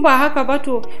 In ba haka ba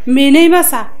to me nayi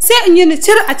masa? Sai in yi ni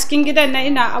cir a cikin gidan na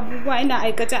ina abubuwa, ina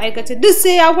aikace duk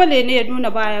sai ya gwale ne ya nuna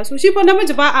baya so. Shi fa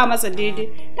namiji ba a masa daidai.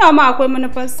 Dama akwai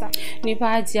manufarsa. Ni fa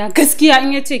Hajiya gaskiya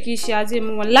in yace kishiya zai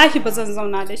min wallahi ba zan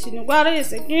zauna da shi ni. Gwara ya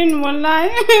sake ni wallahi.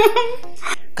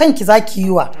 Kanki zaki yi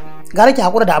wa. Gara ki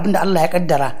hakura da abin da Allah ya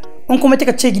kaddara. In kuma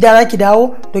kika ce gida za ki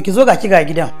dawo, to ki zo ga ki ga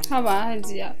gidan. Haba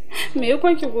Hajiya, me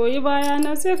yakon ki goyi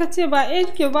bayana sai ka ce ba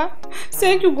ki ba,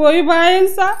 sai ki goyi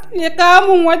bayansa ya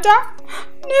kawo min wata.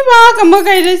 Ni ba haka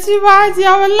magai da shi ba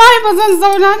Hajiya, wallahi ba zan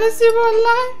zauna da shi ba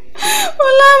wallahi.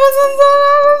 Wallahi ba zan zauna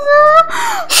da shi ba.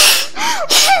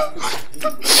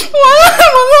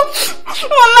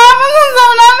 Wallahi ba zan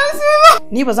zauna da shi ba.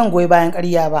 Ni ba zan goyi bayan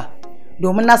ƙarya ba.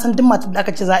 Domin na san duk matar da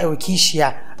aka ce za a yi wa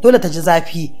kishiya dole ta ji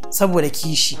zafi saboda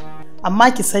kishi.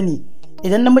 Amma ki sani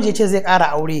idan namiji ya ce zai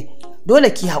ƙara aure dole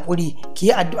ki haƙuri ki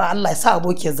yi addu'a Allah ya sa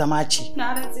abokiyar zama ce.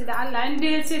 Na rantsi da Allah inda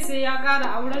ya ce sai ya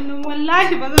ƙara auren nan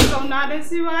wallahi ba zan zauna da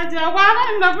shi ba ja kwana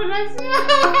in rabu da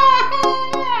shi.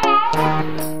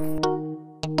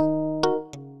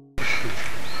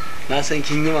 Na san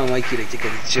kin yi mamaki da kika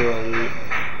ji cewa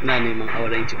ina neman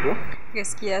auren ki ko?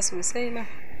 Gaskiya sosai na.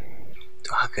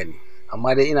 To haka ne.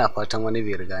 Amma dai ina fatan wani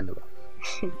bai riga ni ba.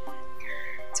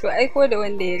 To ai ko da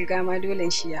wanda ya riga ma dole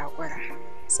shi ya hakura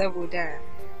saboda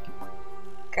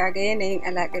kaga yanayin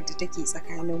alakar da take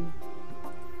tsakaninmu.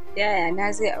 Yaya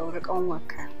na zai auri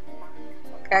kanwarka.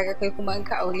 Kaga kai kuma in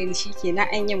ka aure ni shikenan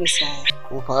an yi musaya.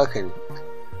 Ko fa haka ne.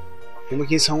 Kuma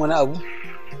kin san wani abu?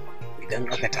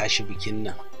 Idan aka tashi bikin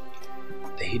nan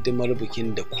da hidimar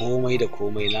bikin da komai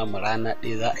namu rana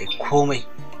ɗaya za a yi komai.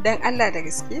 Dan Allah da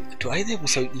gaske? To ai zai fi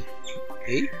sauki.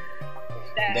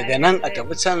 Daga nan a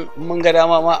tafi can mun ga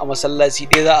dama ma a masallaci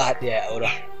ɗaya za a haɗe a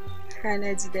aura.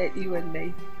 Kana ji daɗi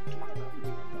wallahi.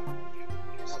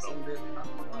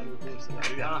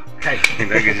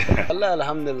 Allah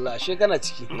alhamdulillah, she kana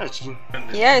ciki. Ina ciki.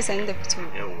 Ya yi sani da fito.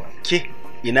 Yawwa. Ke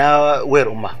ina wayar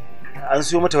umma? An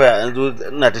siyo mata waya an zo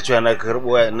ina ta cewa na karɓo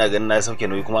waya ina ganin na sauke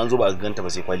nauyi kuma an zo ba a ganta ba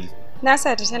sai kwali. Na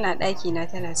sa ta tana ɗaki na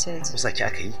tana caji. Kusa ki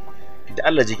aka yi? Da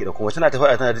Allah je ki da kuma tana ta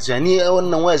faɗa tana ta cewa ni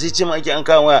wannan waya sai ce ma ake an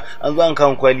kawo waya an zo an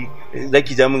kawo kwali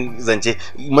zaki ja min zance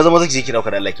maza ki je ki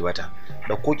dauka da Allah ki bata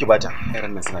da ko ki bata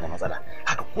yaran nan suna da matsala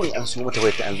haka ko an so mata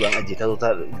waya ta an zo an aje ta zo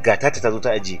ta gata ta zo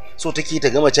ta aje so take ta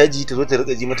gama caji ta zo ta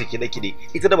rika ji mata kide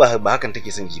ita da ba hakan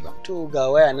take son ji ba to ga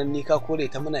waya nan ni ka kore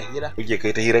ta muna hira kuke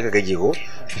kai ta hira ka gage ko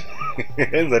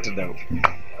za ta dawo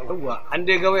yawwa an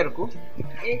dai ga wayar ko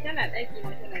tana daki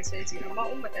na tana caji amma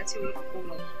umma ta ce wai ka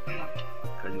koma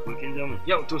kaji ko kin jamu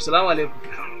yau to salamu alaikum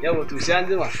yau to sai an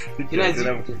jima kina ji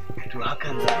to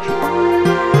hakan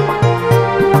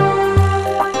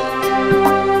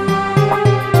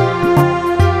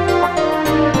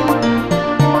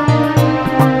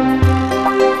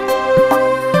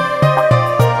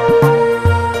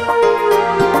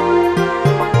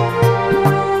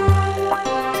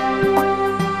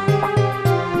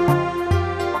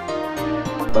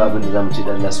da abin da zamu ce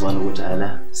da Allah subhanahu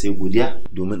wataala sai godiya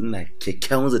domin ina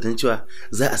kyakkyawan zaton cewa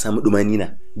za a samu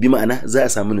dumanina bi ma'ana za a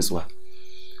samu nutsuwa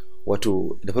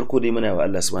wato da farko dai muna wa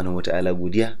Allah subhanahu wataala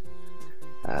godiya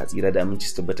a tsira da aminci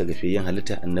su tabbata ga fiyayyen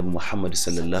halitta annabi Muhammad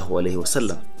sallallahu alaihi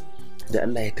wasallam da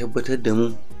Allah ya tabbatar da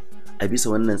mu a bisa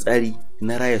wannan tsari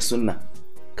na raya sunna,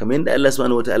 kamar yadda Allah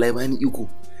subhanahu wataala ya bani iko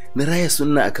na raya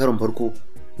sunna a karon farko,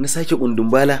 na sake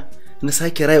kundumbala, na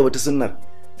sake raya wata sunnar.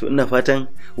 To ina fatan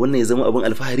wannan ya zama abin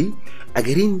alfahari a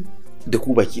gare ni da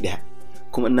ku baki daya,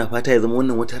 kuma ina fata ya zama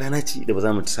wannan wata rana ce da ba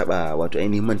za mu saba wato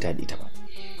ainihin manta da ita ba.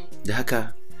 Da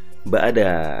haka ba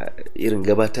da irin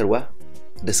gabatarwa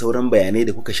da sauran bayanai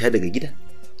da kuka sha daga gida,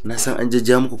 na san an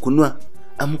jajja muku kunnuwa,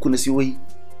 an muku nasihohi.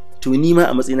 To ni ma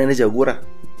a matsayina na jagora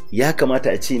ya kamata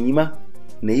a ce ni ma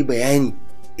na yi bayani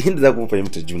inda za ku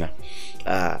fahimta juna.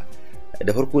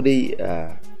 Da farko dai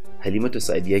Halimatu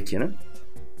Sa'adiya kenan,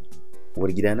 uwar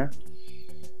gidana,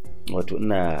 wato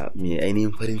ina mai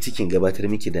ainihin farin cikin gabatar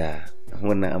miki da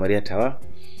wannan amaryatawa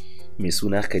mai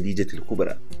suna Khadijatul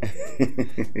Kubra.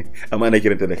 Amma na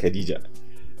kiranta da Khadija.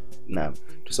 Na'am.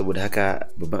 To saboda haka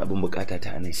babban abin bukata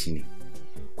ta anan shine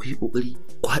ku yi kokari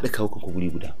ku haɗa kawo kanku guri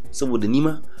guda, saboda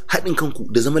nima haɗin kanku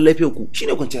da zaman lafiyar ku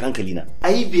shine kwanciyar hankali na.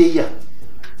 Ayi biyayya,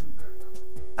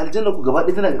 aljanna ku gaba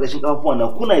ɗaya tana ƙarshen ƙafafuwa na,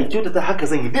 kuna yi kyautata haka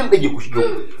zan yi dan dage ku shiga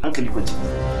hankali kwanci.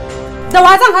 Da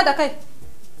wa zan haɗa kai?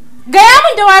 Gaya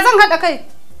min da wa zan haɗa kai?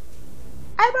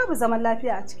 Ai babu zaman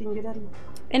lafiya a cikin gidan nan.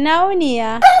 Ina wuni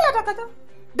ya?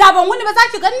 Da ban wuni ba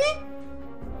za ki ganni?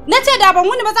 Na ce da ban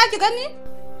wuni ba za ki ganni?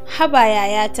 Haba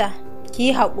yayata, ki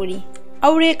yi haƙuri.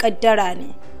 Aure ƙaddara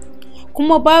ne.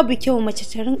 Kuma babu kyau mace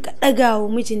ta rinka ɗagawa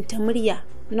mijinta murya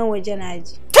na waje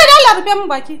naji. Kai da Allah rufe min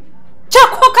baki. Ce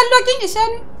ko kallo kin ishe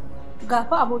ni? Ga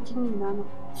fa abokin yi na.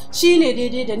 Shi ne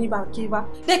daidai da ni ba ke ba.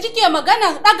 Da kike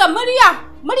magana ɗaga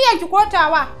muryan ki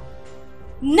kotawa.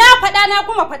 Na faɗa na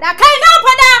kuma faɗa, kai na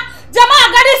faɗa, jama'a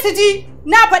gari su ji.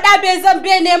 Na faɗa bai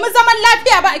nemi zaman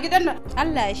lafiya ba a gidan nan.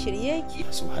 Allah ya shirye ki.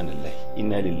 Subhanallah,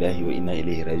 inna lillahi wa inna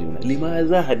ilaihi raji'un. Lima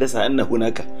za hadasa anna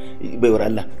hunaka, baiwar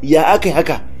Allah. Ya akai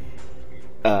haka?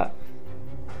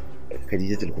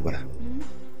 Khadijatul Kubra.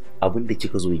 Abin da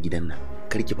kika zo gidan nan,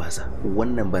 kar ki fasa.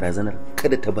 Wannan barazanar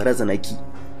kada ta barazana ki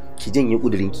janye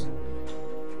kudurinki.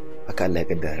 Haka Allah ya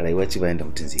kaddara, rayuwa ce bayan da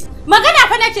mutum zai yi.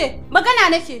 Magana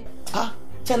nake.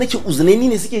 Ta nake uzunaini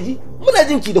ne suke ji? Muna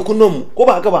jin ki da kunnonmu, ko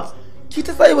ba haka ba? Ki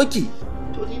ta tsaye baki.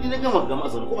 To ni na gama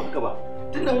zaune, ko ba haka ba?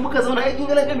 Tunda muka zauna ai kin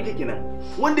ga lafiya muke kenan.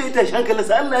 Wanda ya tashi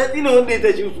hankalinsa Allah ya tsine, wanda ya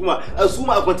tashi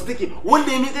suma a kwanta take,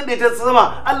 wanda ya miƙar da ita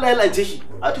sama Allah ya lance shi.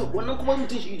 A to wannan kuma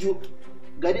mutum shi ijo.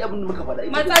 Ga dai abin da muka faɗa.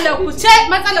 Matsalar ku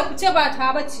ce ba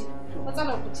ta bace.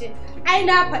 Matsalar ku ce. Ai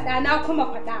na faɗa na kuma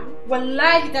faɗa.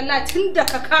 Wallahi dalla tunda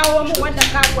ka kawo min wannan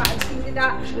karuwa a cikin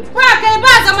gida. Ba kai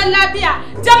ba zaman lafiya.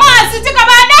 Jama'a su ci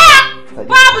gaba daya.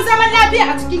 Babu zaman lafiya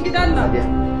a cikin gidan nan.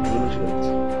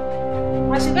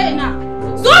 A shiga ina?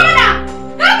 Zo mana!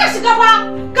 Kar ka shiga ba!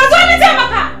 Ka zo ni ce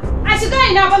maka! A shiga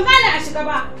ina, ban gane a shiga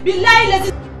ba. Billahi lazi.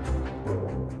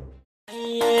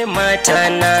 Mata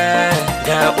na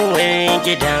ga uwar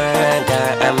gida ga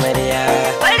amarya.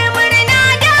 Bari murna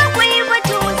da kwai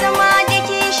batu zama da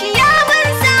kishiya ban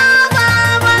saba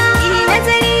ba. Yi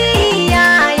nazari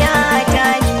yaya ta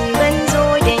ni ban zo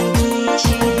dan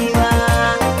kishi ba.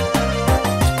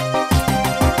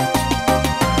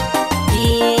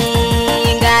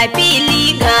 Ga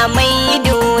fili ga mai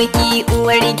doki,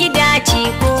 uwar gida ce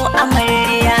ko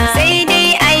amarya. Sai dai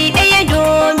ai ɗaya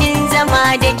domin zama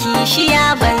da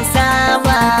kishiya ban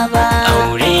saba ba.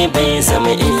 Aure bai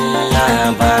zama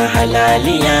illa ba,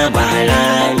 halaliya ba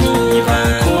harami ba.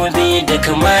 Ko bai da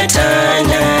kamata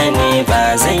na ne ba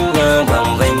zan yi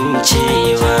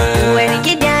bambancewa. Uwar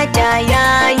gida ta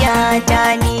yaya ta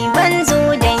ni ban zo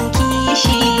dan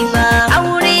kishi ba.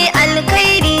 Aure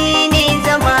alkhairi ne,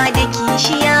 zama da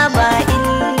kishiya ba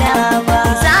illa ba.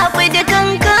 Zaɓi da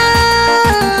kanka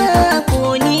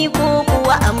ko ni ko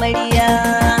kuwa amarya,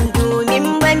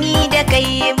 domin bani da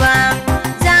kai ba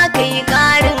za ka yi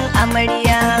ƙarin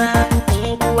amarya.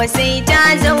 In kuwa sai ta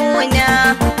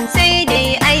zauna sai dai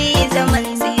ai zaman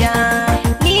tsiya.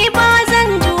 Ni ba zan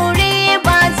jure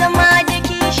ba, zama da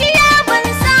kishiya ban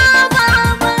saba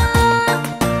ba.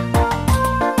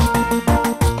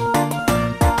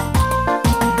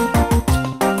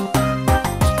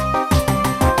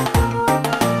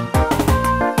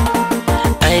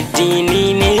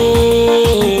 Addini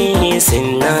ne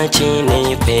sunna ce na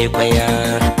yi kwaikwaya.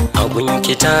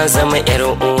 Agunki ta zama yar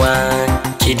uwa,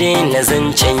 ki daina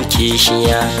zancen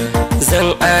kishiya.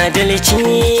 Zan adalci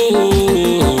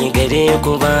gare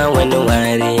ku ba wani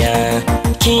wariya.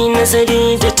 Ki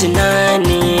nazari da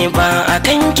tunani, ba a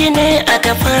kanki ne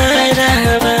aka fara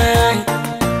ba.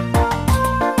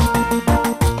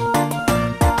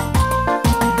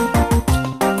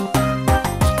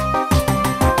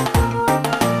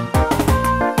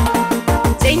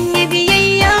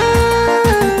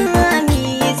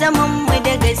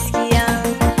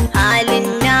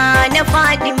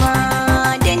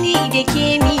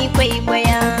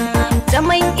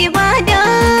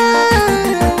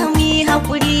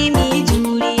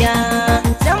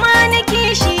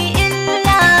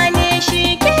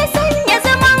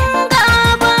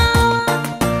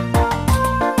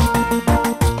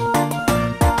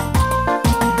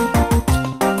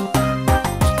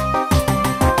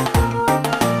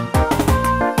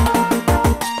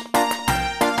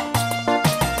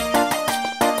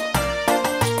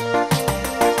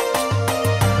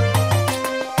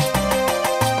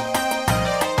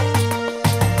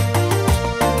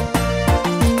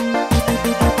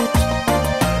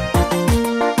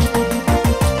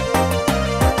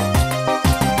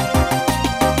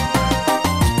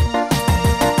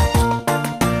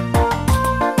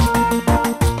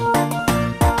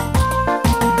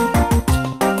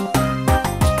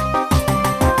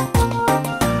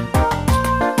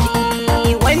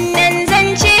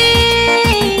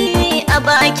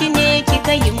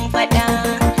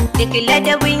 duk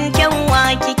ladabin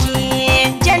kyanwa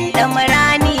kike jan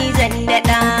damarani zan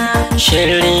daɗa.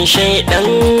 Shirin shaidan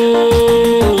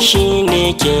shi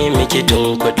ne ke miki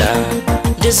tunkuɗa,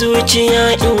 da zuciya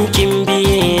in kin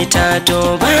biye ta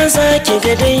to ba za ki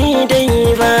ga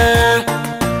daidai ba.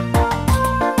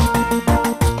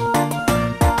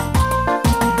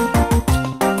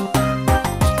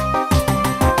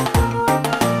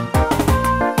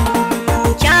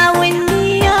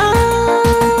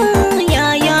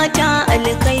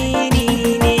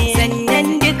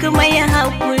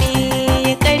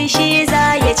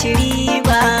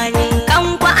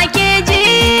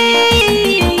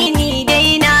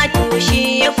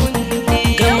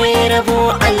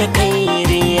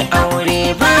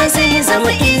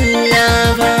 Zama illa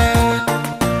ba.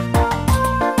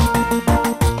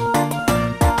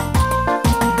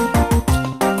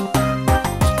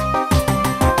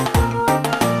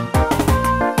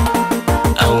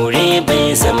 Aure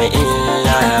bai zama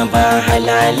illa ba,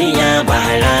 halaliya ba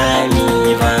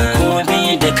harami ba, ko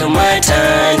bai da kamata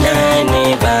na ne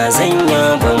ba zan yi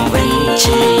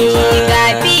bambancewa. Ga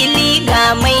fili ga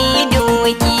mai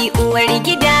doki uwar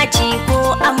gida ce ko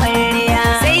amarya,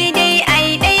 sai dai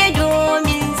ai ɗaya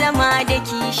domin zama da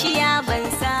kishiya ban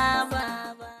saba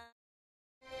ba.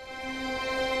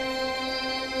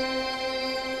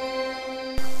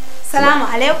 Salamu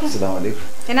alaikum. Assalamu alaikum.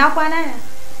 Ina kwana ne?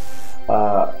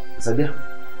 Sadiya,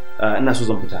 ina so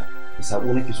zan fita.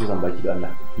 Sabo nake so zan baki da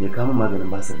Allah. Me ka min maganin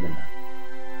basir din nan?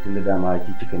 Tunda dama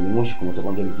ki kika nemo shi kuma ta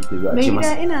bangare kike zuwa a ce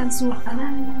masa. Mai ina so.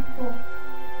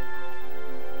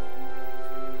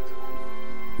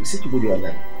 Sai ki gode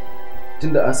Allah.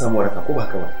 Tunda an samu waraka ko ba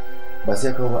haka ba? Ba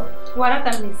sai ka ba.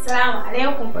 Warakan mai. Salamu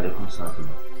alaikum. Wa alaikum salam.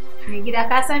 Mai gida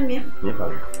ka san me? Me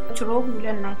faru? Ciro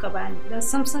hulan nan ka bani. Dan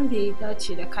samsam bai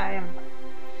dace da kayan ba.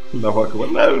 Allahu akbar.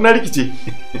 Na rikice.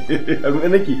 Abin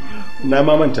nake na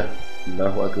mamanta.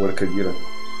 Allahu akbar kabira.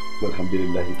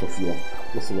 Walhamdulillahi kaseeran.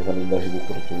 Wa subhanallahi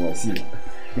bukratan wa asila.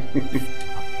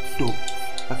 To,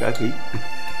 haka aka yi?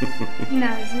 Ina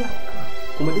zuwa.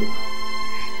 Kuma dai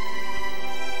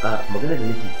magana da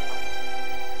nake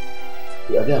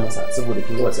ya gaya masa saboda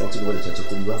kin ga wasu an ci gaba da caca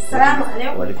kuri ba. Salamu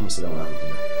alaikum. Wa alaikum salam wa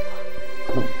rahmatullah.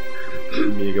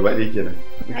 Me gaba ɗaya kenan?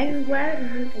 Ai gwara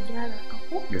ne ka gyara ka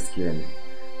ko? Gaskiya ne.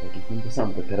 Kake kin fi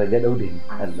son ka tara ga daude ni.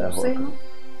 Allahu akbar.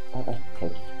 A'a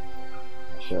kake.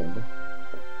 Insha Allah.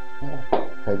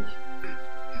 Kake.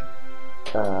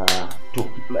 To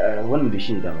wannan da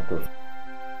shi ne da makon.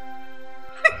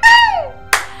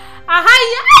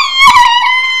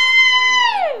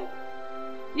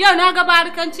 Yau na ga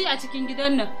barikanci a cikin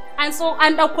gidan nan. An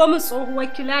ɗauko min tsohuwar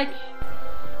kilaki.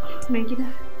 Mai gida.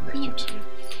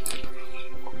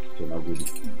 To na gode.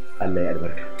 Allah ya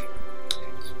albarka.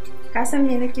 Ka san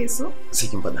me nake so? Sai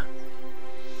kin faɗa.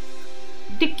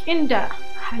 Duk inda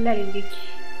halal yake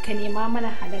ka nema mana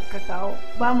halal ka kawo.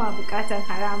 Ba ma buƙatar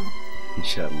haramu.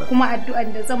 Insha Allah. Kuma addu'ar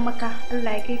da zan maka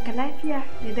Allah ya kai ka lafiya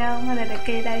ya dawo mana da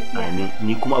kai lafiya. Amin.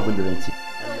 Ni kuma abin da zan ce.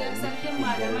 Sarkin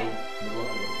malamai.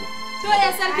 To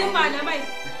ya sarkin malamai.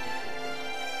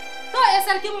 To ya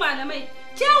sarkin malamai.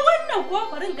 Ke wannan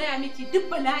kofarin gaya miki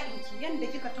duk bala'inki yanda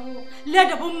kika taho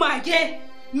ladabin mage.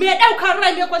 Me daukar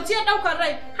rai me kwanciyar daukar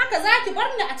rai haka zaki bar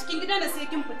ni a cikin gidan sai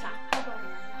kin fita.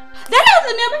 Da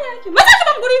yanzu ne ban yaki. Maza ki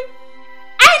ban guri.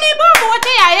 Ai ni babu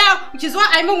wata yaya ki zo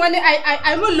ai min wani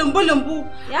ai min lumbu.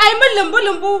 Ai min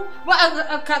lumbu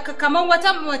kaman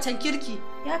wata macen kirki.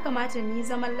 Ya kamata mu yi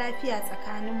zaman lafiya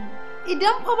tsakaninmu.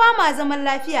 Idan fa ba ma zaman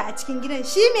lafiya a cikin gidan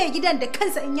shi mai gidan da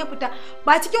kansa in ya fita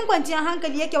ba cikin kwanciyar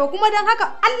hankali yake ba kuma don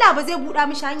haka Allah ba zai buɗa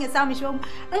mishi hanyar samun shi ba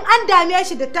in an dame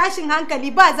shi da tashin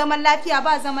hankali ba zaman lafiya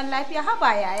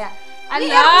haba yaya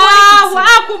Allahu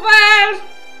akbar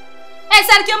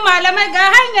sarkin malamai ga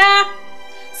hanya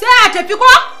sai a tafi ko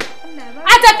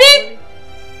a tafi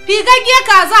figagge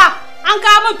kaza an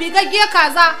kawo min figagge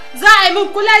kaza za a yi min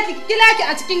kilaki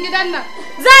a cikin gidan nan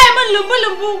za a yi min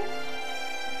lumbu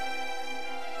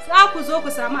za ku zo ku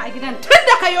samu a gidan tun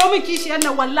da ka yi min kishiyar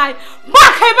nan wallahi ba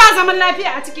kai ba zaman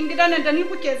lafiya a cikin gidan nan da ni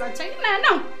kuke zance ina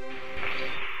nan.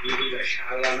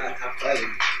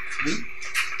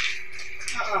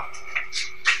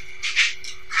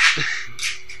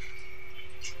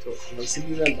 To, mai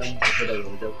sun zan dan fita daga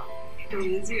wajen. To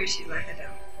yanzu yaushe za ka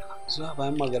dawo? Zuwa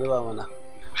bayan magariba mana.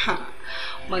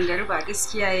 Magariba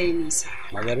gaskiya yayi nisa.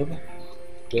 Magariba?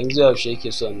 To yanzu yaushe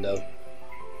yake so in dawo?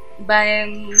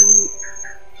 Bayan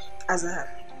azhar.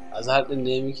 Azhar din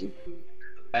ne miki?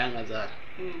 Bayan azhar.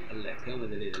 Allah ya kai mu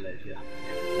da lafiya.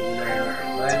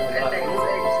 Allah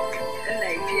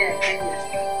ya biya hanya.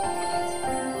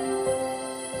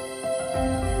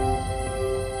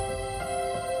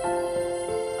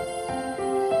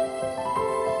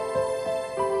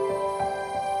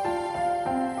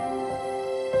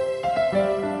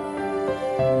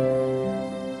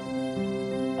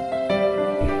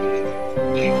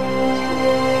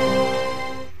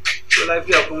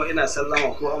 lafiya kuma ina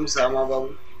sallama ko amsa ma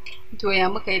babu. To ya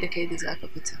muka yi da kai da zaka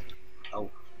fita? Au.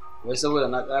 Wai saboda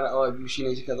na ƙara awa 2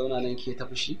 shine kika zauna nan ke ta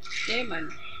fushi? Man.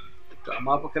 To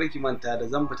amma fa karki manta da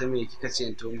zan fita me kika ce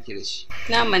in to miki da shi.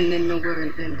 Naman nan na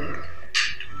gurin ɗan da.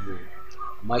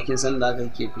 Amma kin san da haka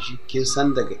kike fushi, kin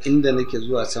san daga inda nake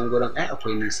zuwa can gurin ai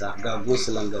akwai nisa ga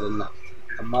gosulan garin nan.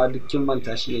 Amma duk kin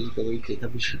manta shi ne kika zo ke ta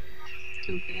fushi.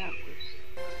 To kai hakuri.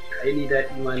 Ai ni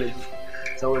daɗi ma na ji.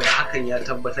 Saboda hakan ya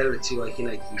tabbatar da cewa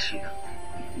kina kishi na.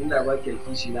 Inda ba ki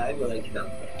kishi na ai ba za ki damu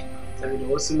ba. Saboda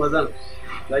wasu mazan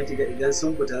za ki ga idan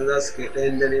sun fita za su kai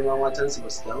ɗayan dare ma matansu ba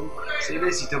su damu sai dai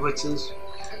su ta baccin su.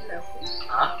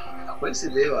 Akwai su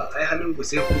da yawa ai halin ku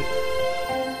sai ku.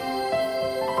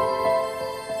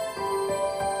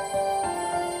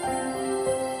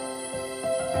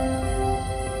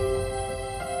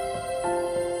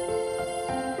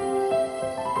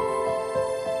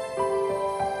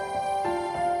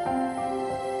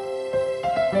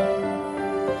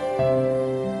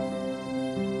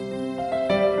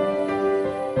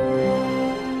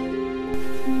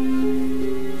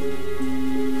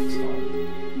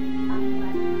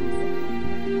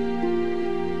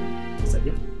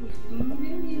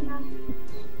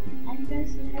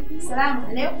 Assalamu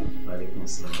alaikum. Wa alaikum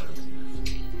assalam.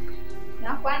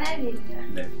 Na kwana ne?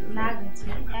 Na gaji.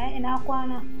 Ina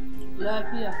kwana.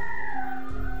 Lafiya.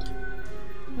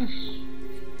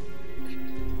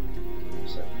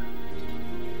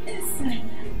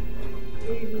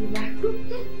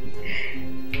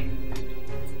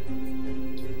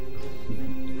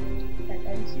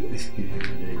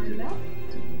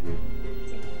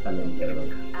 Allah ya yarda.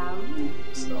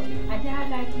 A da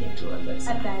lafiya.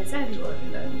 Allah ya tsare.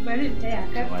 Bari in taya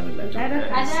ka.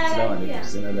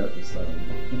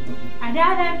 A da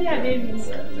lafiya baby.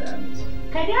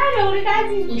 Ka da wuri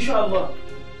kaji. Insha Allah.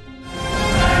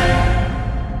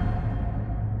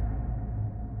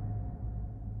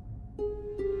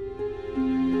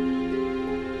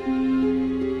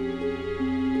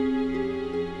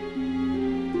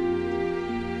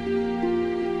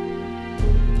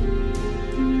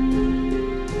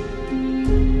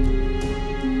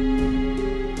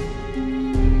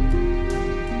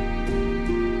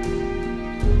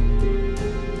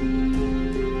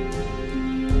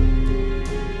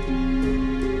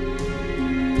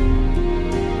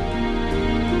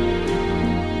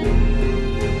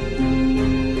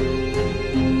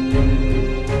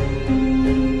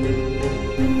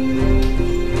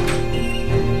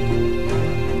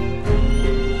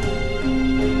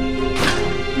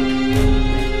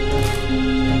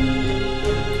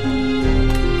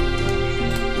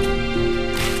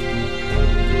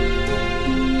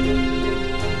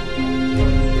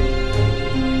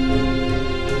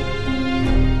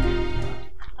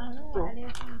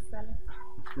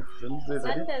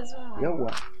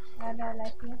 Yawwa. Da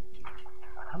lafiya.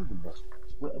 Alhamdulillah.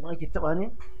 Wai amma ke taba ne?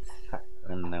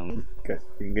 Wannan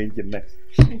gankin nan.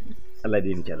 Allah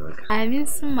dai miki albarka. Amin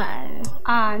summa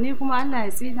amin. Ni kuma Allah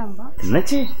ya tsinan ba.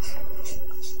 Nace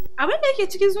Abin da yake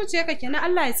cikin zuciyarka kenan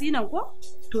Allah ya tsinan ko?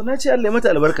 to na ce Allah ya mata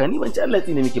albarka ni ban ci Allah ya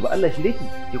tsine miki ba Allah shi dake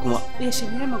ki kuma. Ya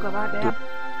shirye mu gaba daya.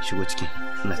 Shigo ciki.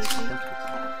 Ina ciki.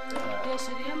 Ya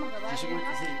shirye mu gaba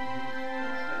daya.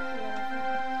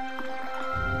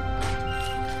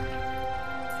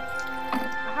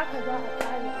 Haka za a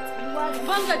kare a tsayuwa da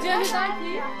ban gaje ni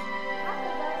zaki.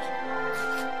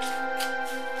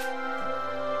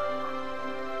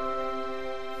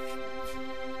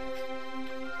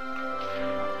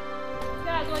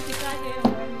 Za zo ki sake yin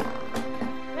wani.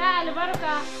 Ya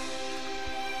albarka.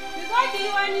 Ki zo ki yi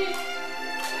wani.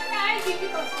 Ina aiki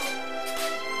kika so.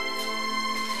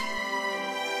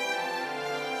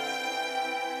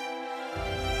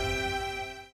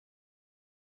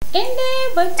 Inda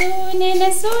batu ne na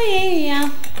soyayya,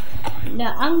 da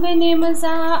an gane maza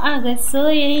a ga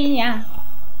soyayya.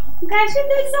 Gashi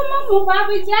duk zaman mu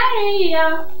babu jayayya,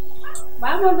 ba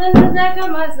mu ganin daga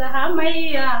masu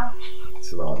hamayya.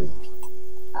 Assalamu alaikum.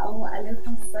 Assalamu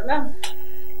alaikum salam.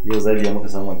 Yau Zabiya muka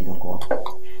samu a gidan kowa.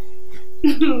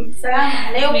 Salamu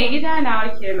alaikum. Mai gida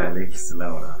nawa kenan. Alaikum salam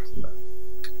wa rahmatullah.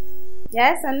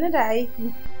 Ya sannu da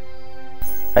aiki.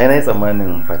 Ai na yi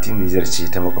tsammanin Fatin Nijar ce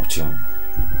ta makwabcin mu.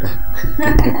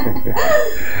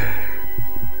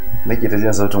 Nake ta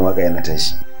jin sautin waka yana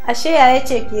tashi. Ashe ya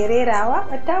yace ke rerawa?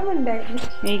 Ta mun daɗi.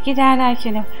 Mai gida na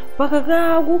kenan. Baka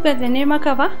ga gugar da ne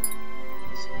maka ba?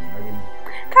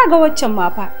 Kaga waccan ma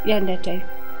fa yanda ta yi.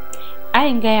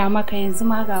 Ayin gaya maka yanzu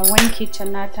ma ga wanki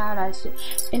can na tara shi.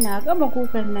 Ina gama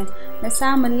gugar nan na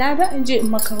samun lada in je in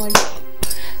maka wanki.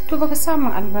 To baka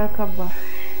samun albarkar ba.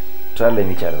 To Allah ya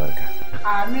miki albarka.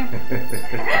 Amin.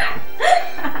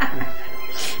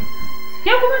 Ke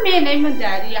kuma me ne min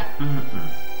dariya?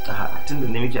 Tunda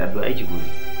ne miki addu'a aiki gobe.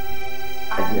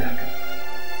 Aje haka.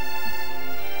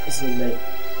 Bismillah.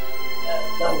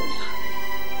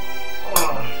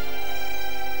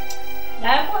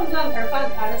 Ya ko zan karfa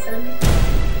tare sarmi.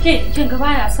 Kin ga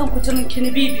bana son kuturin kini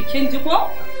bibi, kin ji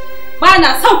ko?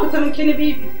 Bana son kuturin kini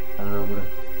bibi.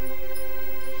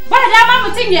 Ba dama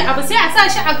mutum ya abu sai a sa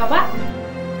shi a gaba.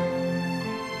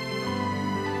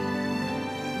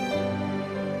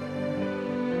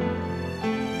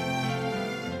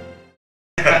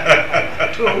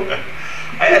 To,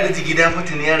 ai alhaji gida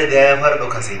fatin ya riga ya fara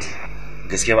ɗaukar saiti.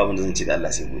 Gaskiya ba abin da zan ce da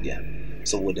Allah sai godiya.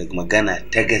 Saboda magana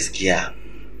ta gaskiya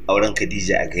auren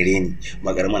Khadija a gare ni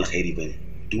ba karamin alkhairi bane.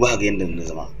 Duba ga yanda na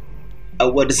zama.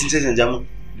 Abubuwa da sun canja mun.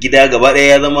 Gida gaba ɗaya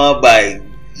ya zama ba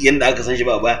yanda aka san shi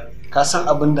ba ba. Ka san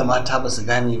abin da mata ba su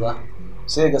gane ba,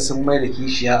 sai ga sun mai da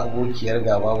kishiya abokiyar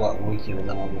gaba ba abokiyar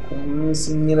zama ba, kuma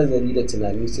sun yi nazari da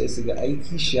tunani sai su ga ai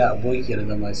kishiya abokiyar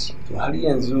zama ce. To har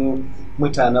yanzu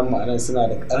mutanen mu anan suna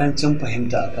da karancin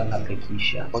fahimta akan harkar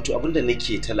kishiya. Wato abin da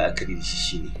nake ta la'akari da shi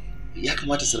shine ya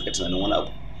kamata su rika tunanin wani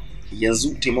abu.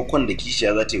 Yanzu taimakon da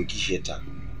kishiya za ta yi kishiyarta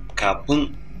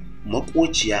kafin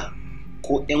makociya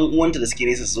ko ƴan uwanta da suke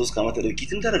nesa su zo su kama ta dauki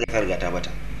tun ta riga ta bata.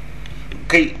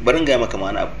 Kai barin ga maka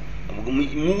mana abu.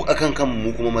 Mu akan kanmu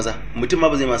mu kuma maza mutum ma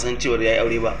ba zai ma san cewa yayi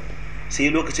aure ba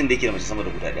sai lokacin da yake da mace sama da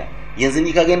guda daya. Yanzu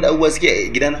ni ka ga yanda abubuwa suke a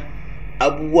gidana,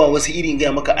 abubuwa wasu irin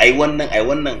ga maka ai wannan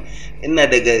ina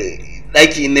daga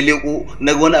daki in na leko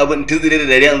na wani abu in tunzire da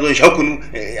dariya an zo in sha kunu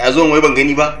a zo wai ban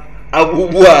gani ba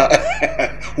abubuwa.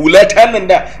 Hula ta nan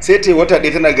da sai ta wata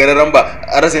ɗaya tana gararan ba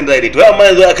a rasa yadda zai to amma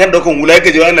yanzu akan daukan hula ka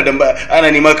je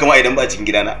ana nema kama idan ba a cikin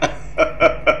gidana.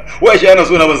 Wai shi ana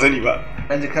so na ban sani ba.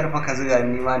 Dan ji karfa ka zuga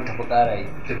ni ma tafi ƙara yi.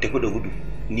 Tafi da gudu.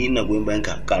 Ni ina goyon bayan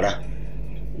ka ƙara.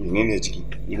 Ne ciki.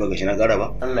 Ni ba gashi na ƙara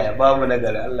ba. Allah ya ba mu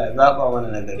nagari, Allah ya zaba mana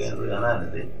nagari. Yanzu yana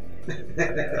da dai.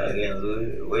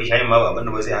 Yanzu wai shayin ma ba abin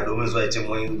da ba sai hado min zuwa cin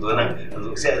wani zo nan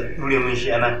yanzu sai a dure min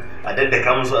shi anan a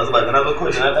daddaka min su a zuba da na zo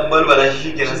kawai da na dan balbala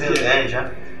shi shikenan sai ya yin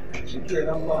sha.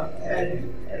 Shikenan ba.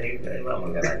 Ba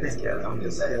magana gaskiya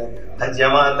alhamdulillah. Hajiya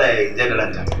ma Allah ya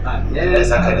jaddalanta. Ya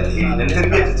saka da alheri dan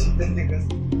tarbiyyar ta ce.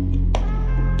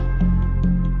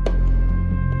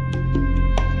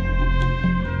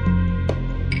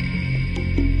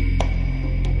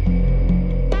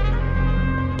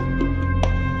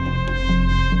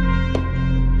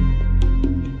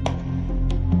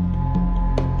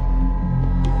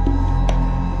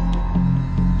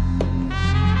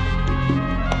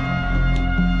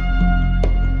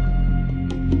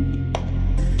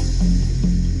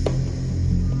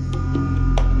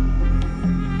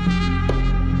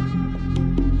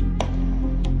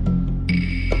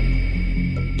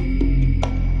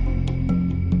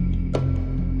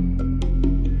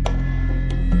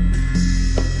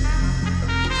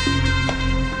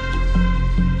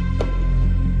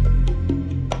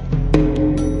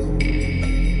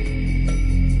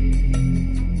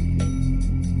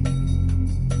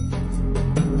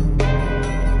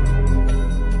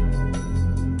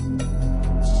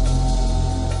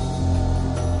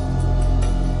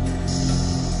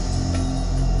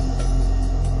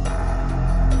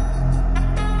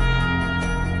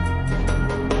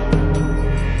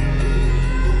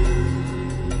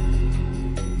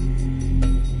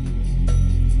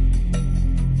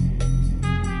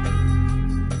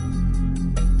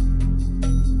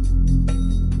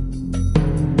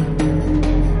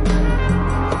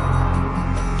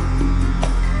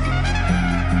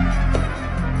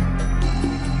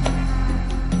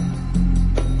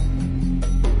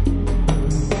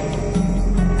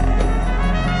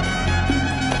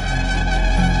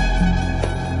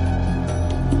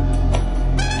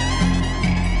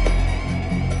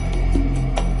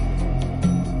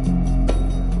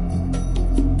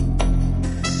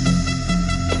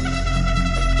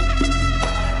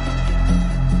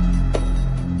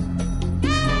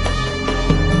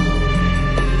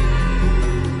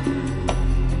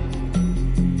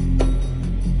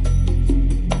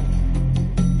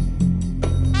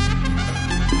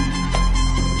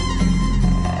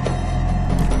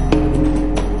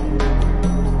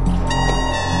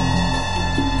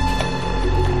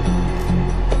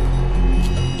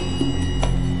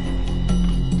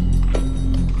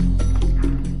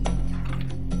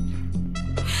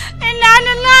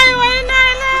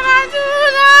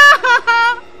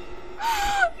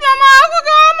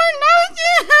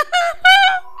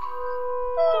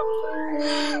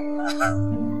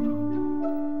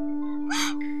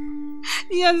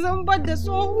 Yanzu ban da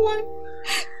tsohuwar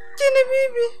kini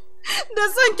bibi da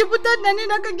son ki fitar da ni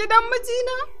daga gidan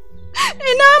mijina.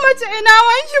 Ina mace ina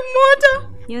wankin mota.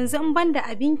 yanzu in banda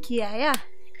abin kiyaya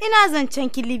ina zancen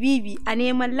kilibibi a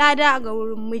neman lada ga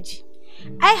wurin miji.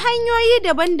 Ai hanyoyi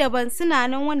daban-daban suna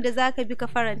nan wanda zaka bi ka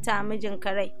faranta a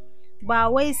mijinka rai. Ba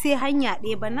wai sai hanya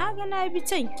ɗaya ba, na ga na bi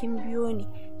can kin biyo ni.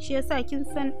 Shi yasa kin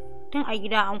san tun a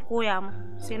gida an koya mu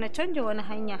sai na canja wani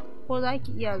hanya, ko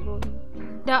zaki iya zo ni.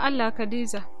 Dan Allah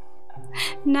Khadija,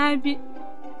 na bi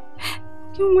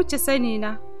kin wuce sani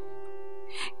na.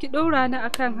 Ki ɗaura ni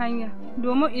akan hanya,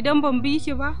 domin idan ban bi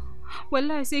ki ba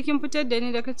wallahi sai kin fitar da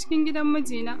ni daga cikin gidan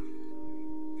mijina.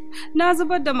 Na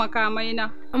zubar da makamai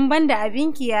na. In banda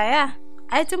abinki yaya,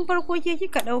 ai tun farko ke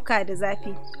kika ɗauka da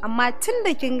zafi, amma tun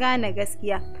da kin gane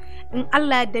gaskiya, in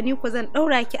Allah yadda ni ku zan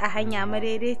ɗaura ki a hanya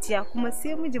madaidaiciya, kuma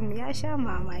sai mijinmu ya sha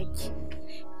mamaki.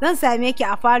 Zan same ki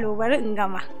a falo, bari in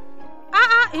gama.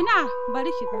 A'a ina,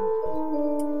 bari ki gani.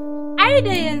 Ai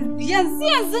da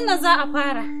yanzu na za a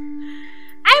fara.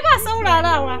 Ai ba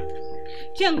saurarawa.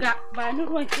 Kin ga ba ni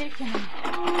ruwan keke nan.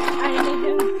 Ai da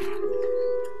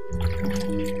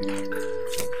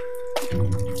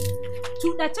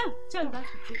tuɗa can za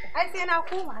ki tuɗa. Ai sai na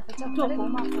koma ta can. To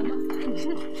koma.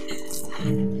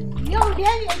 Yau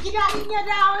da ya gida in ya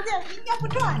dawo zai in ya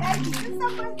fito a ɗaki sun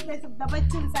san ban da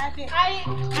baccin safe. Ai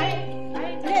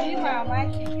zai yi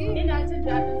mamaki. Ina jin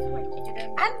daɗin zuwan ki gidan.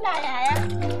 Allah yaya.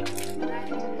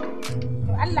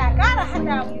 To Allah ƙara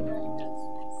hada mu.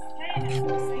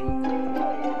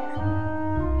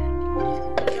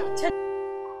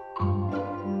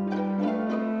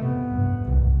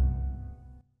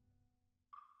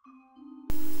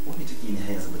 Wani take ne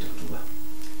har yanzu bata fito ba.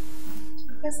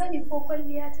 Ka sani ko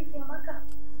kwalliya take maka?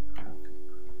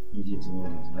 Ni je tuno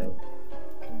ne mai.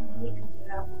 Ne ka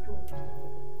jira fito.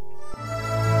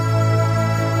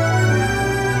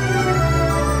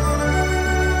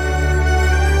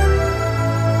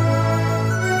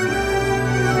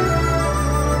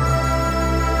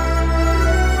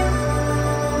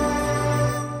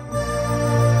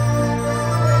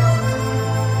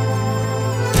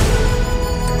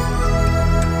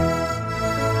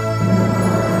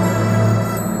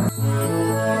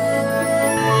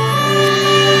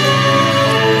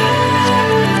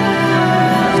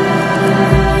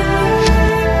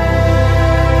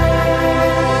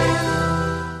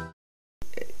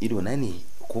 Idona ne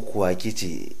ko kuwa ke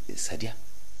ce Sadiya?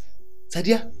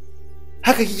 Sadiya?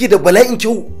 Haka kike da bala'in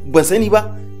kyau ban sani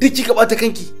ba, duk kika bata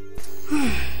kanki.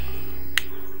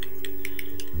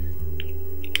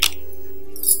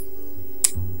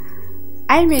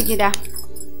 Ai mai gida,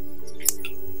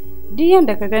 duk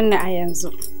yanda ka ganni a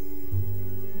yanzu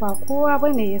ba kowa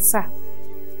bane ya sa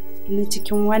ni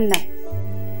cikin wannan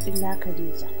illa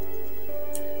Khadija.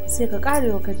 Sai ka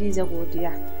karewa Khadija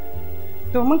godiya,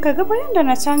 domin ka ga bayan da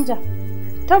na canja.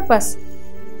 Tabbas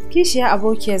kishiya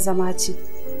abokiyar zama ce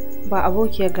ba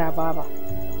abokiyar gaba ba,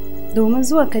 domin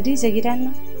zuwan Khadija gidan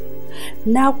nan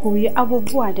na koyi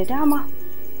abubuwa da dama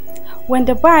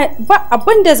wanda ba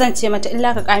abin da zan ce mata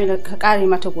illa ka kare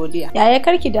mata godiya. Yaya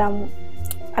karki damu,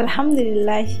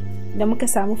 alhamdulillah da muka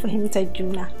samu fahimtar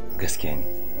juna. Gaskiya ne,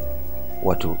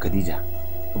 wato Khadija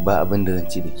ba abin da zan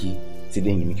ce da ki sai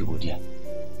dai yi miki godiya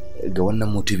ga wannan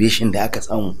motivation da aka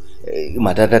samu.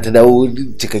 Matata ta dawo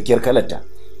cikakkiyar kalarta.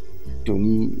 To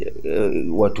ni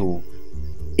wato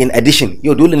in addition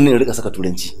yau dole ne in rika saka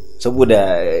turanci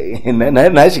saboda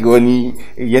na shiga wani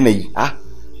yanayi.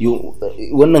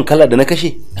 Wannan kala da na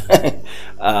kashe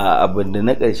abin da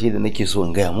na ƙarshe da nake so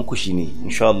in gaya muku shine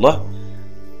insha Allah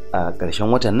a ƙarshen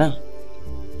watan nan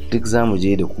duk zamu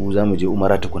je da ku, zamu je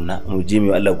umara tukunna, mu je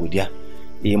mu Allah godiya,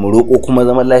 mu roƙo kuma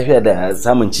zaman lafiya da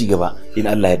samun ci gaba in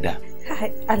Allah yarda.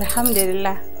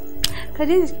 Alhamdulillah.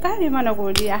 Khadija kare mana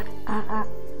godiya. A'a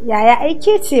yaya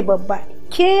aike ce babba,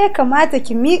 ke ya kamata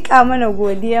ki miƙa mana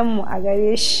godiyanmu a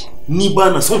gare shi. Ni ba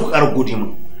na son ku ƙara gode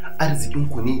min, arzikin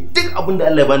ku ne, duk abin da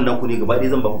Allah ya bani ku ne gaba ɗaya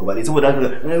zan ba ku gaba ɗaya, saboda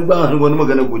haka ba wani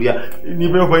magana godiya. Ni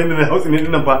bai fa inda na hausa ne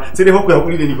dinnan fa, sai dai fa ku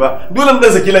hakuri da ni fa, dole mu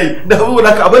dan saki layi da saboda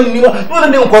haka abin ni ma dole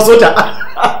ne in kwaso ta.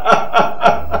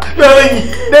 Ya rani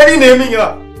dadi ne min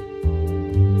yawa.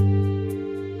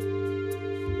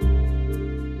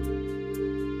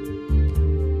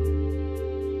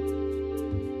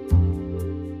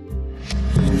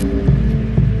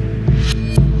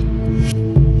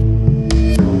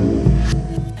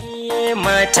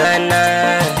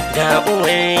 Matana ga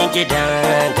uwar gida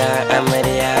ga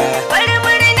amarya.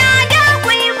 Barbarna da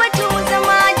kwai batu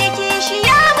zama da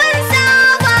kishiya ban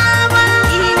saba ba.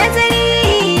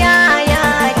 Nazari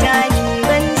yaya ta ni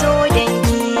ban zo don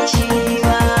kishi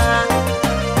ba.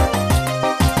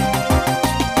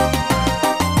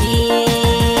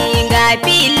 Ga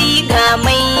fili ga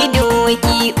mai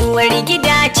doki uwar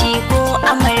gida ce ko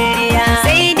amarya.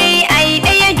 Sai dai ai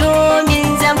ɗaya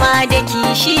domin zama da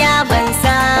kishi.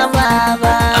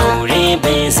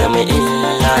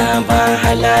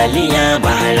 soyayya ba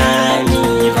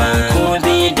harami ba, ko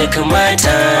bai da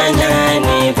kamata na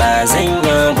ne ba zan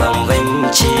yi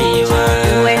bambance ba.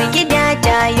 Uwar gida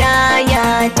ta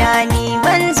yaya ta ni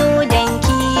ban zo dan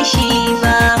kishi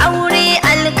ba, aure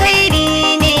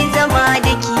alkhairi ne zama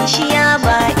da kishiya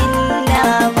ba illa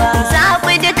ba.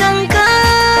 Zaɓi da kanka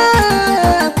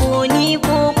ko ni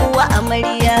ko kuwa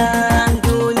amarya,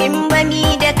 domin ba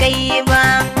ni da kai ba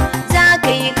za ka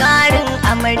yi ƙarin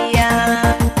amarya,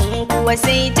 in kuwa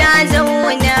sai ta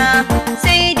zauna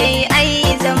sai dai ai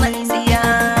zaman tsiya.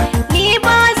 Ni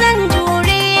ba zan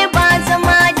jure ba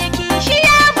zama da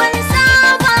kishiya ban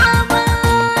saba ba.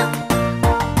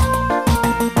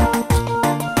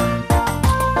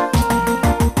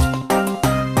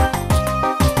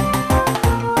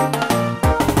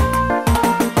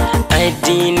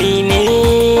 Addini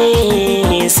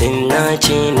ne sunna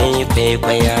ce ne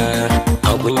kwaikwaya,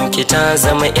 agunki ta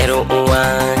zama yar uwa,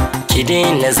 ki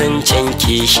daina zancen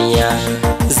kishiya.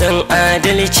 Zan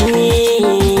adalci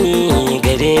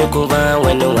gare ku ba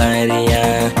wani wariya,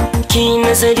 ki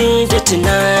nazari da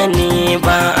tunani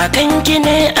ba a kanki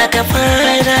ne aka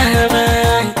fara ba.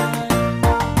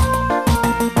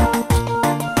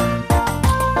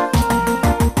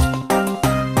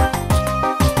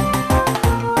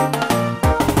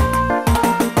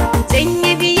 Zan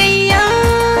yi biyayya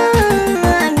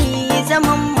mi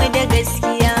zaman mu da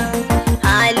gaskiya,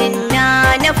 halin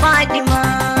na Fadima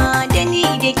da ni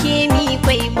da ke mi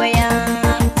kwaikwaya,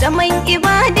 zaman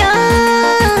ibada